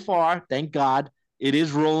 which so far, thank God, it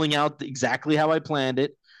is rolling out exactly how I planned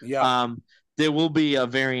it. There will be a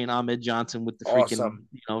variant Ahmed Johnson with the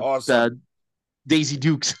freaking Daisy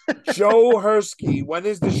Dukes. Joe Hersky, when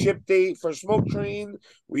is the ship date for Smoke Train?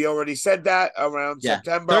 We already said that around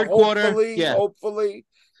September. Third quarter. Hopefully.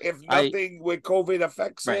 If nothing with COVID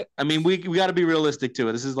affects it. I mean, we got to be realistic to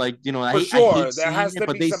it. This is like, for sure. There has to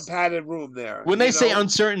be some padded room there. When they say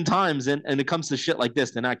uncertain times and it comes to shit like this,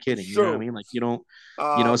 they're not kidding. You know what I mean? Like, you don't,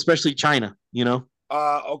 especially China,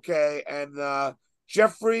 Okay. And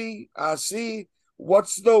Jeffrey,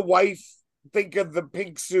 what's the wife think of the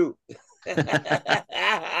pink suit?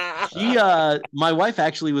 My wife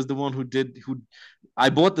actually was the one who I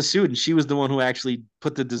bought the suit, and she was the one who actually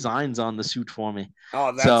put the designs on the suit for me.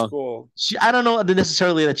 Oh, that's cool. I don't know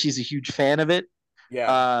necessarily that she's a huge fan of it.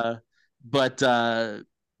 But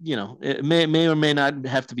it may or may not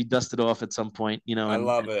have to be dusted off at some point. I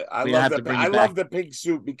love it. I love the pink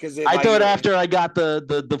suit because I thought after I got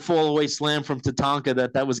the fall away slam from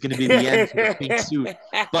Tatanka that was going to be the end for the pink suit.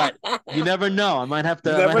 But you never know. I might have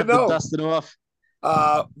to dust it off.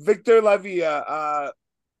 Victor Leva.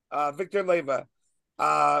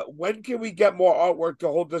 When can we get more artwork to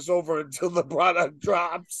hold us over until the product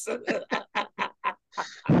drops?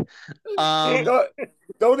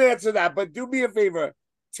 Don't answer that, but do me a favor.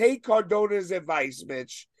 Take Cardona's advice,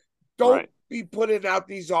 Mitch. Don't be putting out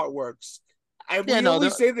these artworks. And we only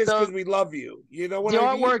say this because we love you. You know what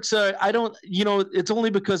I mean? The artworks are, it's only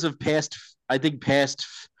because of past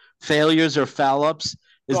failures or foul-ups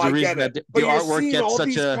is the reason that the artwork gets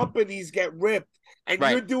such a... companies get ripped. And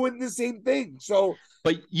you're doing the same thing. So,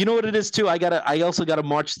 but you know what it is too. I also gotta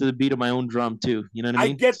march to the beat of my own drum too. You know what I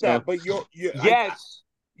mean? I get that, but you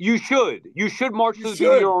should. You should march to the beat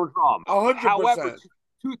of your own drum. 100%. However,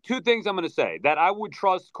 two things I'm going to say that I would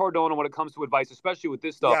trust Cardona when it comes to advice, especially with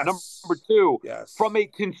this stuff. Number two, from a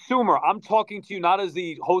consumer, I'm talking to you not as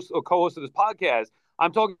the host or co-host of this podcast.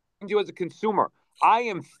 I'm talking to you as a consumer. I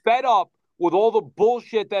am fed up with all the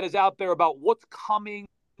bullshit that is out there about what's coming,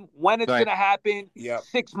 when it's going to happen,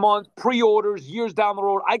 6 months, pre-orders, years down the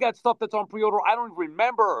road. I got stuff that's on pre-order. I don't even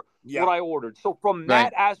remember what I ordered. So from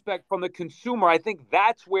that aspect, from the consumer, I think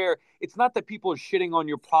that's where it's not that people are shitting on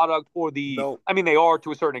your product or I mean, they are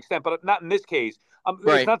to a certain extent, but not in this case.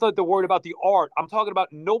 It's not that they're worried about the art. I'm talking about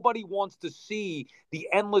nobody wants to see the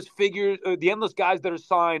endless figures, the endless guys that are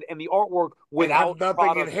signed and the artwork without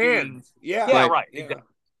nothing in hand. Exactly.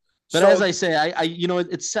 But as I say,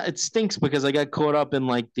 it stinks because I got caught up in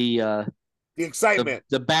like the excitement,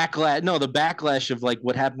 the backlash. No, the backlash of like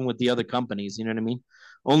what happened with the other companies. You know what I mean?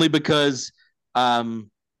 Only because, like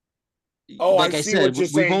I said,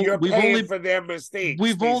 we've only for their mistakes.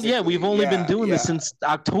 We've only been doing this since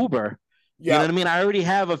October. You know what I mean? I already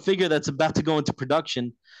have a figure that's about to go into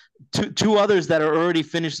production. Two others that are already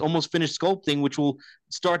almost finished sculpting, which will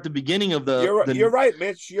start the beginning of You're right,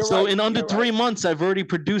 Mitch. You're so right. in under 3 months, I've already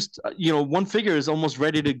produced. One figure is almost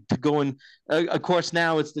ready to go in. Of course,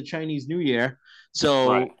 now it's the Chinese New Year,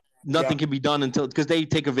 so nothing can be done until because they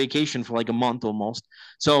take a vacation for like a month almost.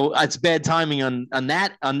 So it's bad timing on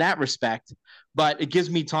that respect. But it gives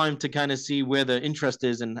me time to kind of see where the interest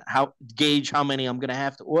is and how gauge how many I'm going to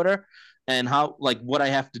have to order and how what I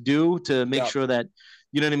have to do to make sure that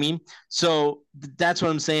you know what I mean? So that's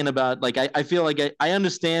what I'm saying about I feel like I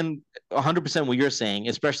understand 100% what you're saying,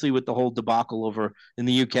 especially with the whole debacle over in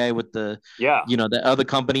the UK with the the other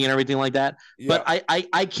company and everything like that. But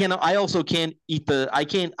I can't. I also can't eat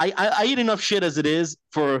I eat enough shit as it is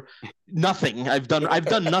for nothing. I've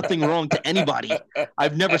done nothing wrong to anybody.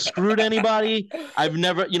 I've never screwed anybody. I've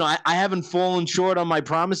never I haven't fallen short on my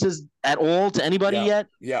promises at all to anybody yet.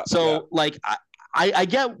 So I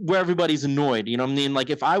get where everybody's annoyed. You know what I mean? Like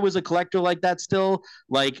if I was a collector like that still,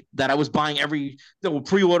 like that I was buying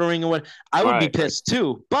pre-ordering or what, I would be pissed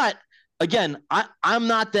too. But again, I'm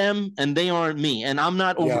not them and they aren't me. And I'm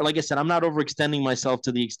not like I said, I'm not overextending myself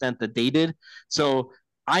to the extent that they did. So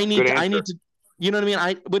I need to, you know what I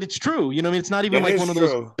mean? But it's true. You know what I mean? It's not even like one of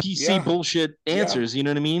those PC bullshit answers. You know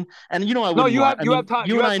what I mean? And I wouldn't. You have time.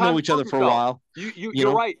 You and I know each other for a while.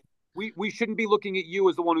 You're right. We shouldn't be looking at you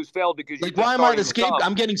as the one who's failed because why am I the scapegoat?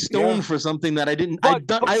 I'm getting stoned for something that I didn't. I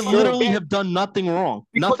literally have done nothing wrong.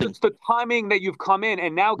 Because it's the timing that you've come in,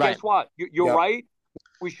 and now guess what? You're right.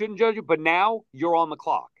 We shouldn't judge you, but now you're on the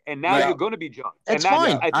clock, and now you're going to be judged. That's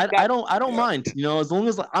fine. I don't mind. As long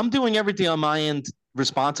as I'm doing everything on my end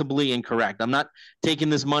responsibly and correct. I'm not taking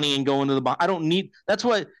this money and going to the. I don't need.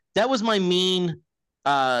 That was my main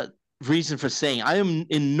reason for saying I am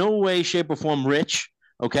in no way, shape, or form rich.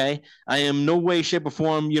 Okay, I am no way, shape, or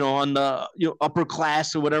form, on the upper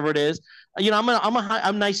class or whatever it is. I'm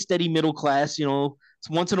a nice, steady middle class.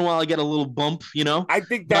 Once in a while I get a little bump. I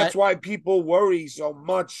think that's why people worry so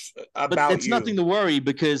much about. But it's nothing to worry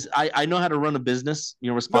because I know how to run a business,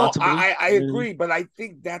 responsibly. No, I agree, but I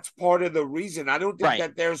think that's part of the reason. I don't think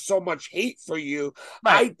that there's so much hate for you.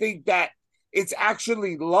 I think that it's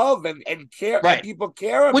actually love and care. And people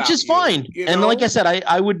care about, which is fine. And like I said,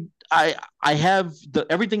 I have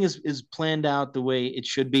everything is planned out the way it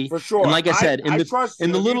should be. For sure. And like I said, in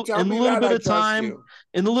the little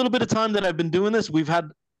bit of time that I've been doing this, we've had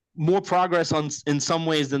more progress in some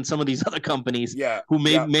ways than some of these other companies who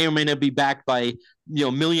may or may not be backed by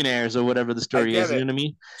millionaires or whatever the story is. You know what I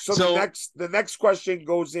mean? So the next question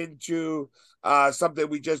goes into something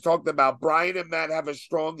we just talked about. Brian and Matt have a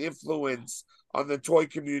strong influence on the toy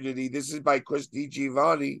community. This is by Chris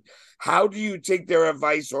DiGiovanni. How do you take their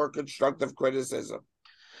advice or constructive criticism?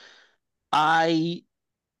 I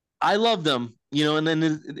love them, and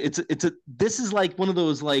then this is like one of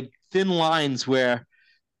those like thin lines where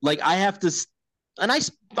like I have to, and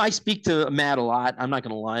I speak to Matt a lot. I'm not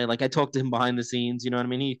gonna lie. Like I talk to him behind the scenes. You know what I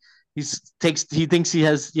mean? He thinks he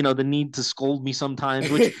has the need to scold me sometimes,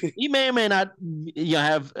 which he may or may not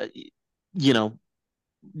have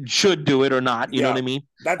should do it or not. You know what I mean?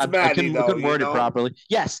 That's Maddie, I couldn't word it properly.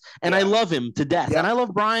 Yes, and I love him to death, and I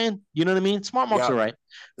love Brian. You know what I mean? Smart Mark's all right,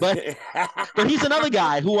 but he's another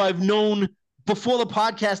guy who I've known before the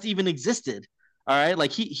podcast even existed. All right,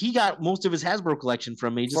 like he got most of his Hasbro collection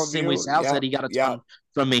from me, just the same way Sal said he got a ton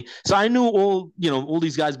from me. So I knew all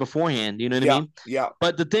these guys beforehand. You know what I mean? Yeah.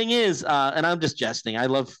 But the thing is, and I'm just jesting. I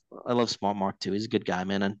love Smart Mark too. He's a good guy,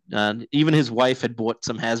 man. And even his wife had bought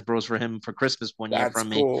some Hasbros for him for Christmas one year from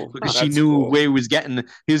me because she knew where he was getting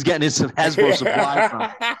his Hasbro supply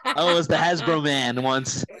from. I was the Hasbro man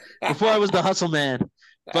once before I was the hustle man.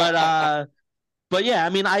 But yeah, I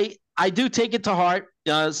mean, I do take it to heart.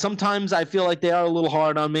 Sometimes I feel like they are a little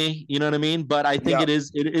hard on me, you know what I mean? But I think it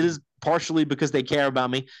is partially because they care about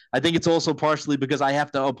me. I think it's also partially because I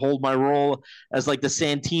have to uphold my role as like the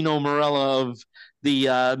Santino Morella of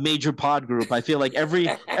the major pod group. I feel like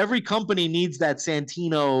every company needs that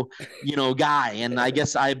Santino, guy, and I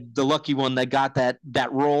guess I'm the lucky one that got that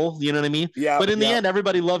role. You know what I mean? Yeah. But in the end,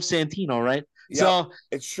 everybody loves Santino, right? Yeah, so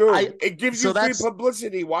it's true. It gives you free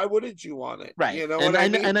publicity. Why wouldn't you want it? Right. You know what I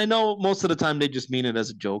mean? And I know most of the time they just mean it as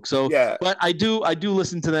a joke. So but I do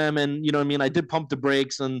listen to them, and you know what I mean? I did pump the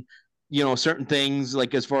brakes on certain things,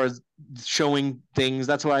 like as far as showing things.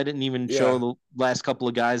 That's why I didn't even show the last couple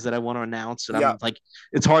of guys that I want to announce. And I'm like,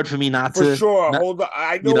 it's hard for me not to. For sure. Hold on.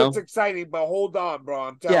 I know it's exciting, but hold on, bro.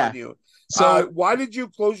 I'm telling you. So why did you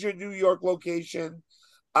close your New York location?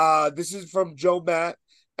 This is from Joe Matt.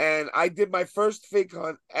 And I did my first fake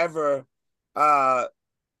hunt ever. I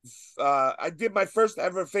did my first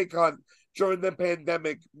ever fake hunt during the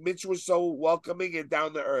pandemic. Mitch was so welcoming and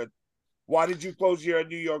down to earth. Why did you close your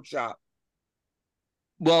New York shop?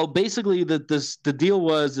 Well, basically, the deal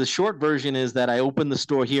was, the short version is that I opened the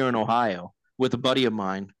store here in Ohio with a buddy of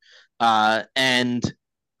mine, and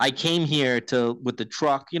I came here with the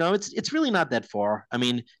truck. It's really not that far. I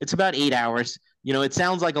mean, it's about 8 hours. It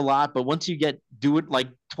sounds like a lot, but once you do it like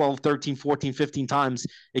 12, 13, 14, 15 times,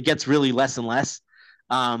 it gets really less and less.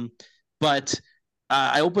 But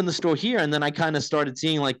I opened the store here, and then I kind of started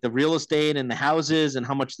seeing like the real estate and the houses and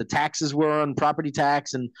how much the taxes were on property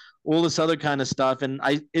tax and all this other kind of stuff. And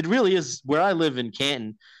it really is, where I live in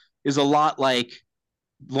Canton is a lot like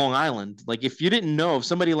Long Island. Like, if you didn't know, if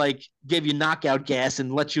somebody like gave you knockout gas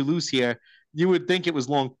and let you loose here, you would think it was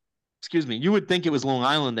you would think it was Long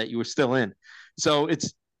Island that you were still in. So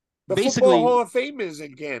it's The basically Football Hall of Fame is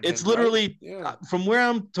in Canton. it's literally, right? from where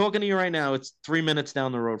I'm talking to you right now, it's 3 minutes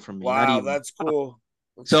down the road from me. Wow, that's cool.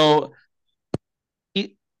 So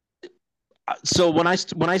when I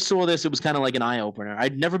saw this, it was kind of like an eye opener.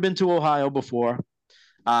 I'd never been to Ohio before.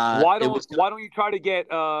 Why don't you try to get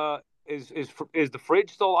is the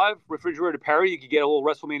fridge still alive? Refrigerator Perry, you could get a little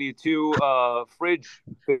WrestleMania 2 fridge.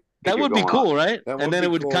 That would be cool, on. Right? And then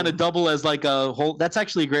it would kind of double as like a whole. That's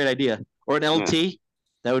actually a great idea. Or an LT. Yeah.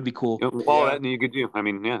 That would be cool. Well, that you could do. I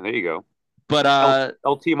mean, yeah, there you go. But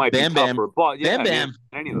LT might be tougher, but yeah, Bam Bam.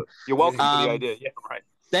 Any of those. You're welcome for the idea. Yeah, right.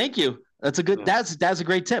 Thank you. That's a good. Yeah. That's a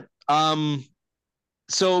great tip.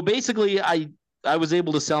 So basically, I was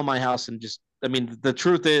able to sell my house and the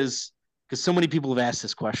truth is, because so many people have asked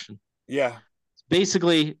this question. Yeah.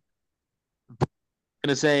 Basically, I'm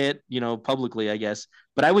gonna say it, publicly, I guess.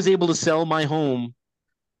 But I was able to sell my home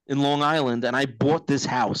in Long Island, and I bought this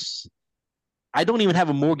house. I don't even have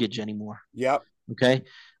a mortgage anymore. Yep. Okay.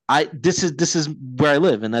 This is where I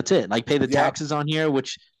live, and that's it. I pay the taxes on here,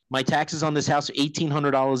 which my taxes on this house are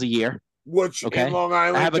 $1,800 a year. Which in Long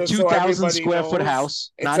Island, I have a 2,000 square foot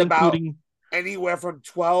house, not including anywhere from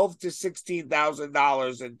 $12,000 to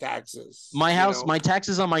 $16,000 in taxes. My house, my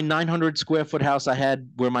taxes on my 900 square foot house I had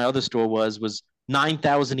where my other store was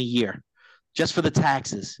 $9,000 a year, just for the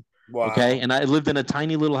taxes. Wow. Okay, and I lived in a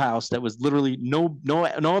tiny little house that was literally no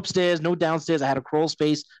upstairs, no downstairs. I had a crawl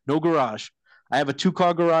space, no garage. I have a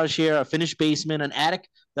 2-car garage here, a finished basement, an attic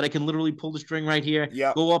that I can literally pull the string right here.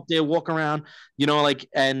 Yeah. Go up there, walk around,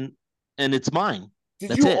 and it's mine.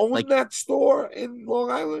 Did you own that store in Long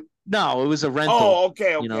Island? No, it was a rental. Oh,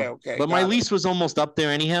 okay, okay. But my lease was almost up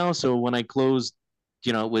there anyhow. So when I closed,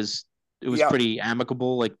 it was pretty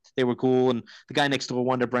amicable. Like, they were cool, and the guy next door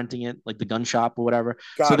wound up renting it, like the gun shop or whatever.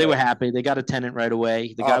 They were happy. They got a tenant right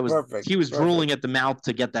away. The guy was drooling at the mouth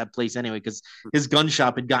to get that place anyway, because his gun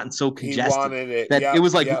shop had gotten so congested. He wanted it. That it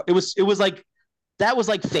was like it was like that was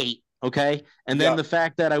like fate. Okay, and then the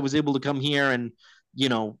fact that I was able to come here and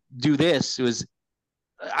do this,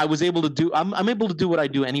 I'm able to do what I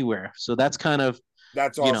do anywhere. So that's kind of,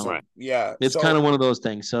 that's awesome. Yeah. It's kind of one of those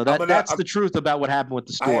things. So that's the truth about what happened with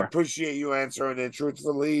the store. I appreciate you answering it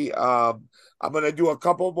truthfully. I'm going to do a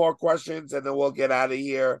couple more questions and then we'll get out of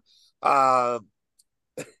here.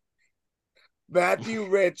 Matthew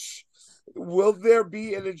Rich, will there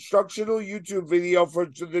be an instructional YouTube video for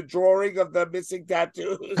the drawing of the missing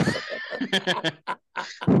tattoos?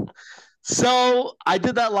 So I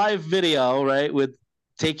did that live video, right, with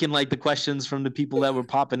taking like the questions from the people that were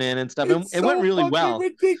popping in and stuff. And it went really well.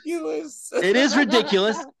 Ridiculous. It is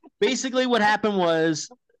ridiculous. Basically, what happened was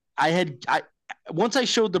once I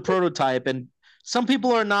showed the prototype, and some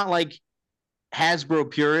people are not like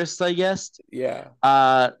Hasbro purists, I guess. Yeah.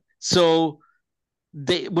 So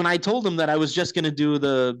when I told them that I was just going to do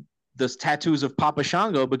the tattoos of Papa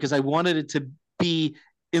Shango, because I wanted it to be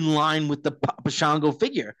in line with the Papa Shango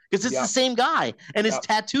figure, because it's the same guy, and his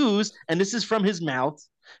tattoos, and this is from his mouth.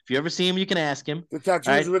 If you ever see him, you can ask him. The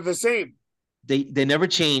tattoos were the same. They never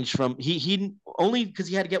changed from he only because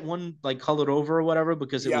he had to get one like colored over or whatever,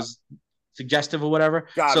 because it was suggestive or whatever.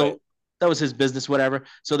 That was his business, whatever.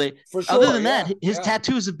 So other than that, his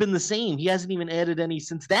tattoos have been the same. He hasn't even added any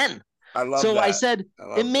since then. I love that. I said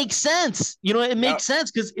it makes sense. It makes sense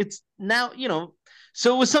because it's now,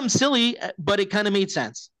 so it was something silly, but it kind of made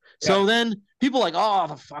sense. So then people are like, oh,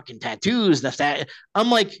 the fucking tattoos, that. I'm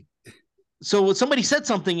like, so somebody said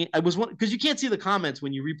something. Because you can't see the comments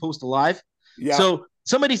when you repost a live. Yeah. So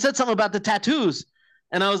somebody said something about the tattoos,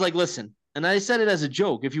 and I was like, listen. And I said it as a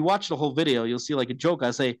joke. If you watch the whole video, you'll see like a joke.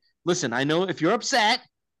 I say, listen, I know if you're upset,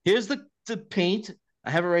 here's the paint.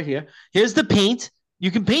 I have it right here. Here's the paint. You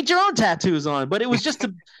can paint your own tattoos on, but it was just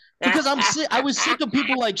because I was sick of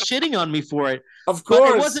people like shitting on me for it. Of But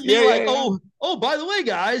course. it wasn't me oh, by the way,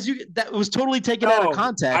 guys, that was totally taken out of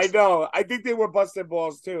context. I know. I think they were busting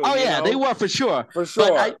balls too. Oh yeah, they were for sure. For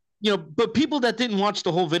sure. But people that didn't watch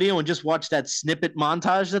the whole video and just watched that snippet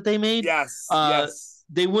montage that they made, yes,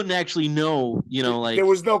 they wouldn't actually know, like there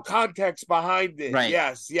was no context behind it. Right.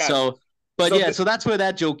 Yes. So that's where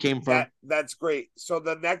that joke came from. That's great. So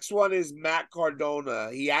the next one is Matt Cardona.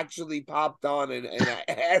 He actually popped on and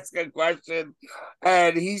asked a question,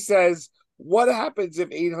 and he says, "What happens if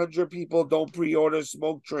 800 people don't pre-order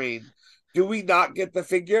Smoke Train? Do we not get the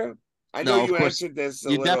figure?" I know you answered this.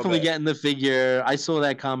 You're definitely getting the figure. I saw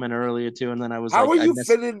that comment earlier too, and then I was How are you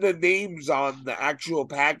fitting the names on the actual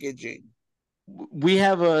packaging? We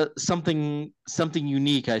have something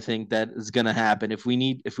unique, I think, that is going to happen. If we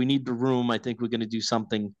need the room, I think we're going to do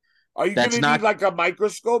something. Are you going to need like a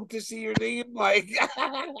microscope to see your name? Like,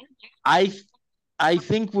 I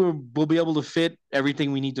think we'll be able to fit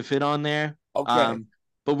everything we need to fit on there. Okay.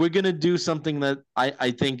 But we're going to do something that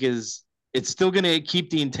I think it's still going to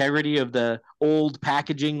keep the integrity of the old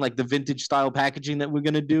packaging, like the vintage style packaging that we're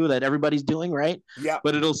going to do, that everybody's doing, right? Yeah.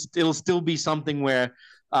 But it'll still be something where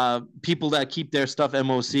people that keep their stuff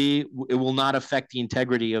MOC, it will not affect the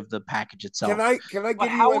integrity of the package itself. Can I give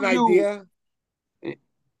you an idea?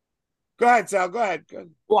 Go ahead, Sal. Go ahead.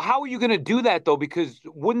 Well, how are you going to do that though? Because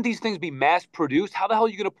wouldn't these things be mass produced? How the hell are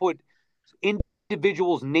you going to put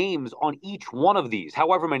individuals' names on each one of these,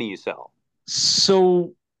 however many you sell?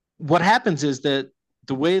 So what happens is that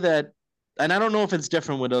the way that, and I don't know if it's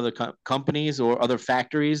different with other companies or other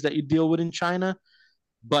factories that you deal with in China,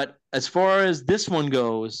 but as far as this one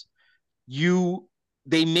goes,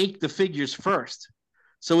 they make the figures first.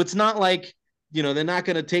 So it's not like, they're not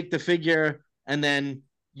going to take the figure and then,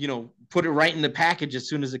 put it right in the package as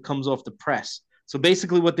soon as it comes off the press. So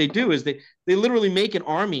basically what they do is they literally make an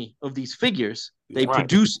army of these figures. They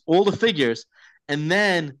produce all the figures, and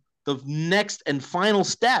then the next and final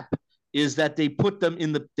step is that they put them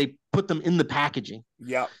in the packaging.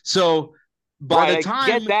 Yeah. So by the time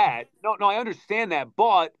I get that. No, I understand that,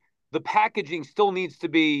 but the packaging still needs to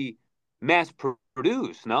be mass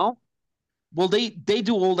produced, no? Well, they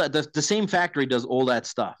do all that. The same factory does all that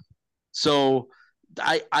stuff. So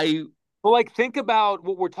well, think about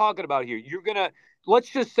what we're talking about here. Let's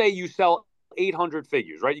just say you sell 800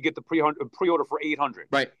 figures, right? You get the pre-order for 800.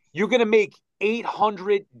 Right. You're going to make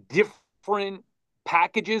 800 different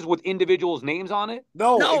packages with individuals' names on it?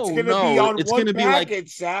 No, it's going to be on one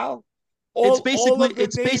package, Sal. It's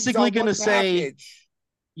basically going to say,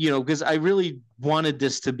 because I really wanted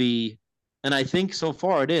this to be, and I think so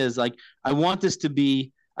far it is, like, I want this to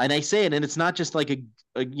be, and I say it, and it's not just like a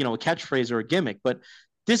catchphrase or a gimmick, but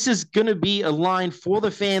this is going to be a line for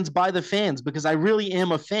the fans, by the fans, because I really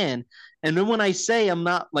am a fan. And then when I say I'm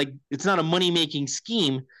not, like, it's not a money-making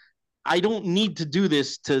scheme, I don't need to do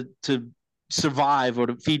this to survive or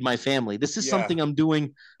to feed my family. This is something I'm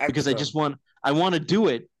doing because I want to do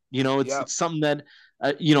it. It's something that,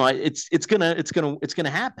 it's gonna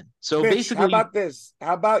happen. So Mitch, basically, how about this?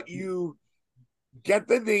 How about you get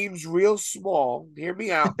the names real small? Hear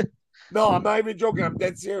me out. No, I'm not even joking. I'm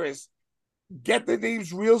dead serious. Get the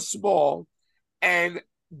names real small and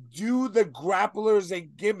do the Grapplers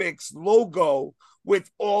and Gimmicks logo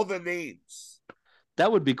with all the names.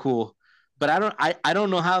 That would be cool. But I don't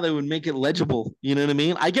know how they would make it legible. You know what I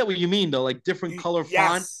mean? I get what you mean though, like different color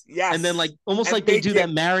font. Yes. And then like almost like they do that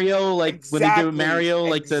Mario, like when they do Mario,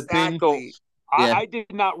 like the thing. So I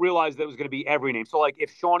did not realize that it was going to be every name. So like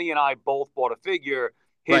if Seany and I both bought a figure,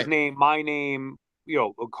 his name, my name,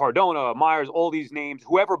 Cardona, Myers, all these names,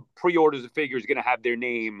 whoever pre-orders a figure is going to have their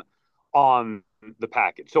name on the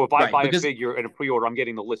package. So if I buy a figure and a pre-order, I'm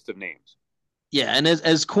getting the list of names. Yeah, and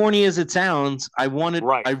as corny as it sounds, I really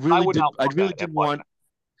did want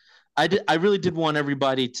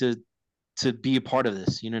everybody to be a part of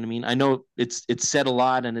this. You know what I mean? I know it's said a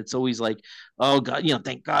lot, and it's always like, oh God,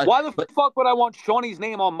 thank God. Why the fuck would I want Shawnee's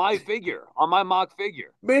name on my figure, on my mock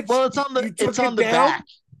figure? Mitch, well, it's on the back.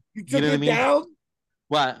 You took it down?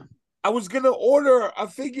 What? I was gonna order a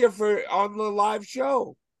figure on the live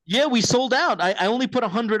show. Yeah, we sold out. I only put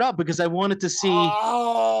 100 up because I wanted to see.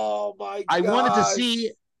 Oh my God! I wanted to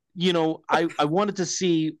see. I wanted to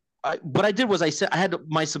see. What I did was I had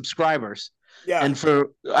my subscribers. Yeah. And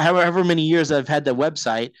for however many years I've had the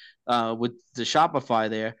website with the Shopify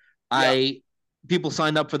there, people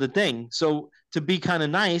signed up for the thing. So to be kind of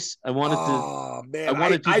nice, I wanted I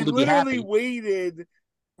wanted people to be happy. I literally waited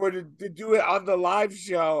to do it on the live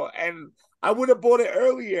show, and I would have bought it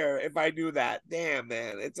earlier if I knew that. Damn,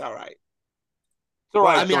 man, it's all right. It's all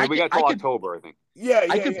right. I mean, we got till October, I think. Yeah,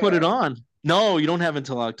 I could put it on. No, you don't have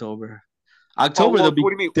until October. Oh, October well, what do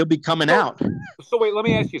you mean? they'll be coming So, out. so wait, let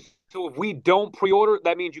me ask you. So if we don't pre-order,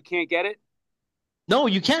 that means you can't get it? No,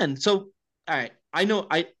 you can. So, all right, I know.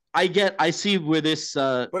 I see where this.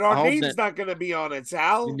 But I our hope name's that not gonna be on it, your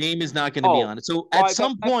Sal. name is not going to be Oh, on it. So all right, that's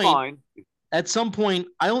fine. at some point,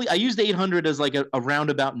 I used 800 as like a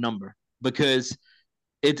roundabout number because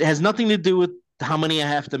it has nothing to do with how many I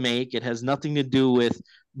have to make. It has nothing to do with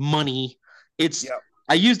money. It's Yep.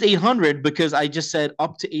 I used 800 because I just said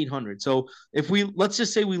up to 800. So if let's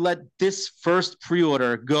just say we let this first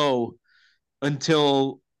pre-order go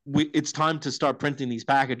until it's time to start printing these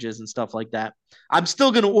packages and stuff like that. I'm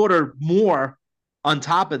still going to order more on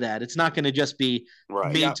top of that. It's not going to just be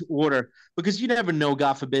Right. made Yep. to order because you never know.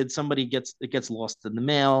 God forbid somebody gets lost in the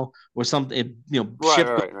mail or something. Right, Ship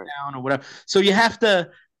goes right. down or whatever. So you have to,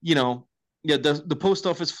 the post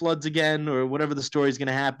office floods again or whatever the story is going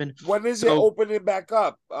to happen. When is it So opening back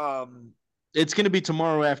up? it's going to be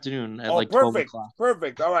tomorrow afternoon at like 12 Perfect. o'clock.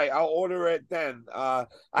 Perfect. All right, I'll order it then. I Well,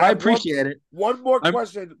 I have appreciate it. one more I'm,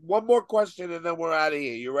 question. One more question, and then we're out of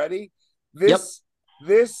here. You ready? Yep.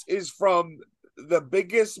 This is from the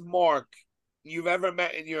biggest mark you've ever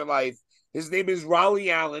met in your life. His name is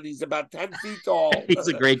Raleigh Allen. He's about 10 feet tall. He's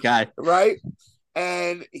a great guy. Right?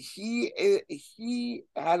 And he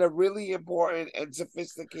had a really important and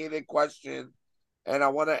sophisticated question. And I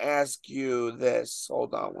want to ask you this.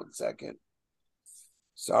 Hold on one second.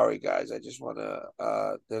 Sorry, guys. I just want to.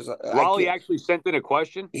 Raleigh actually sent in a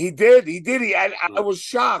question. He did. I was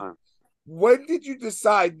shocked. When did you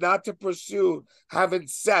decide not to pursue having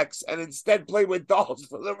sex and instead play with dolls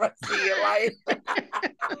for the rest of your life?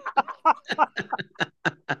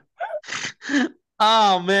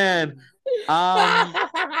 Oh man. I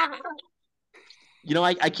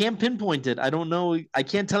can't pinpoint it. I don't know. I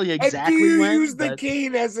can't tell you exactly and do you when. use the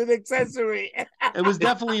cane as an accessory? It was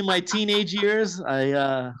definitely in my teenage years.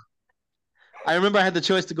 I remember I had the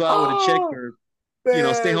choice to go out with a chick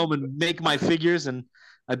or stay home and make my figures, and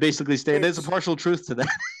I basically stayed. There's a partial truth to that.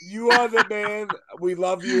 You are the man. We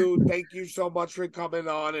love you. Thank you so much for coming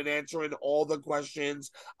on and answering all the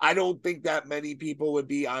questions. I don't think that many people would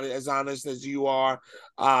be as honest as you are.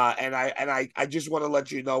 And I just want to let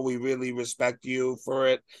you know we really respect you for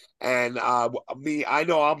it. And I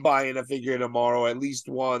know I'm buying a figure tomorrow, at least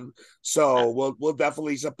one. So we'll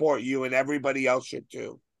definitely support you, and everybody else should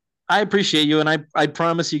too. I appreciate you, and I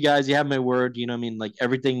promise you guys, you have my word. You know what I mean? Like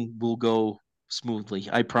everything will go smoothly.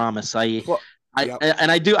 I promise. Yep.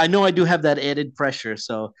 I do. I know I do have that added pressure.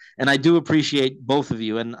 So, and I do appreciate both of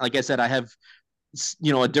you. And like I said, I have,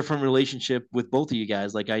 a different relationship with both of you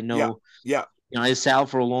guys. Like I know, I know Sal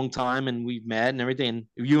for a long time, and we've met and everything.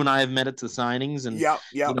 And you and I have met at the signings, and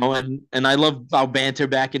and I love our banter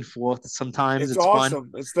back and forth. Sometimes it's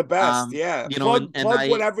awesome. fun. It's the best. Plug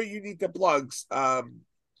whatever you need to plug.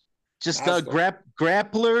 Just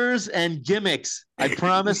grapplers and gimmicks. I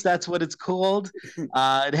promise that's what it's called.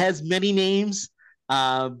 It has many names,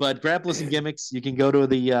 but grapplers and gimmicks. You can go to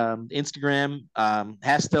the Instagram,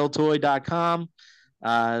 HastelToy.com.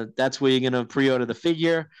 That's where you're going to pre-order the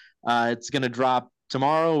figure. It's going to drop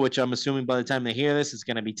tomorrow, which I'm assuming by the time they hear this, it's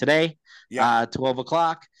going to be today, 12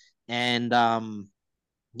 o'clock. And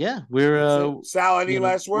we're Sal, any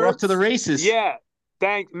last words? We're off to the races. Yeah.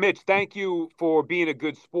 Thanks, Mitch. Thank you for being a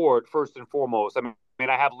good sport, first and foremost. I mean,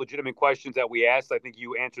 I have legitimate questions that we asked. I think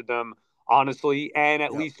you answered them honestly and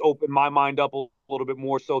at least opened my mind up a little bit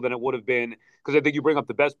more so than it would have been, because I think you bring up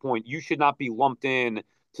the best point. You should not be lumped in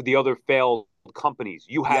to the other failed companies.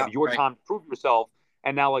 You have your time to prove yourself,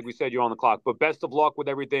 and now, like we said, you're on the clock. But best of luck with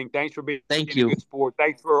everything. Thanks for being a good sport.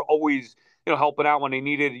 Thanks for always helping out when they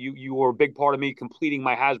needed. You were a big part of me completing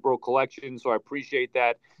my Hasbro collection, so I appreciate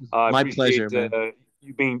that. My pleasure, man.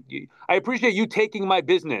 I appreciate you taking my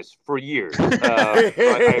business for years.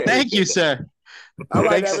 Thank you, sir. All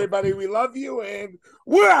right, everybody, we love you, and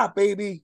we're out, baby.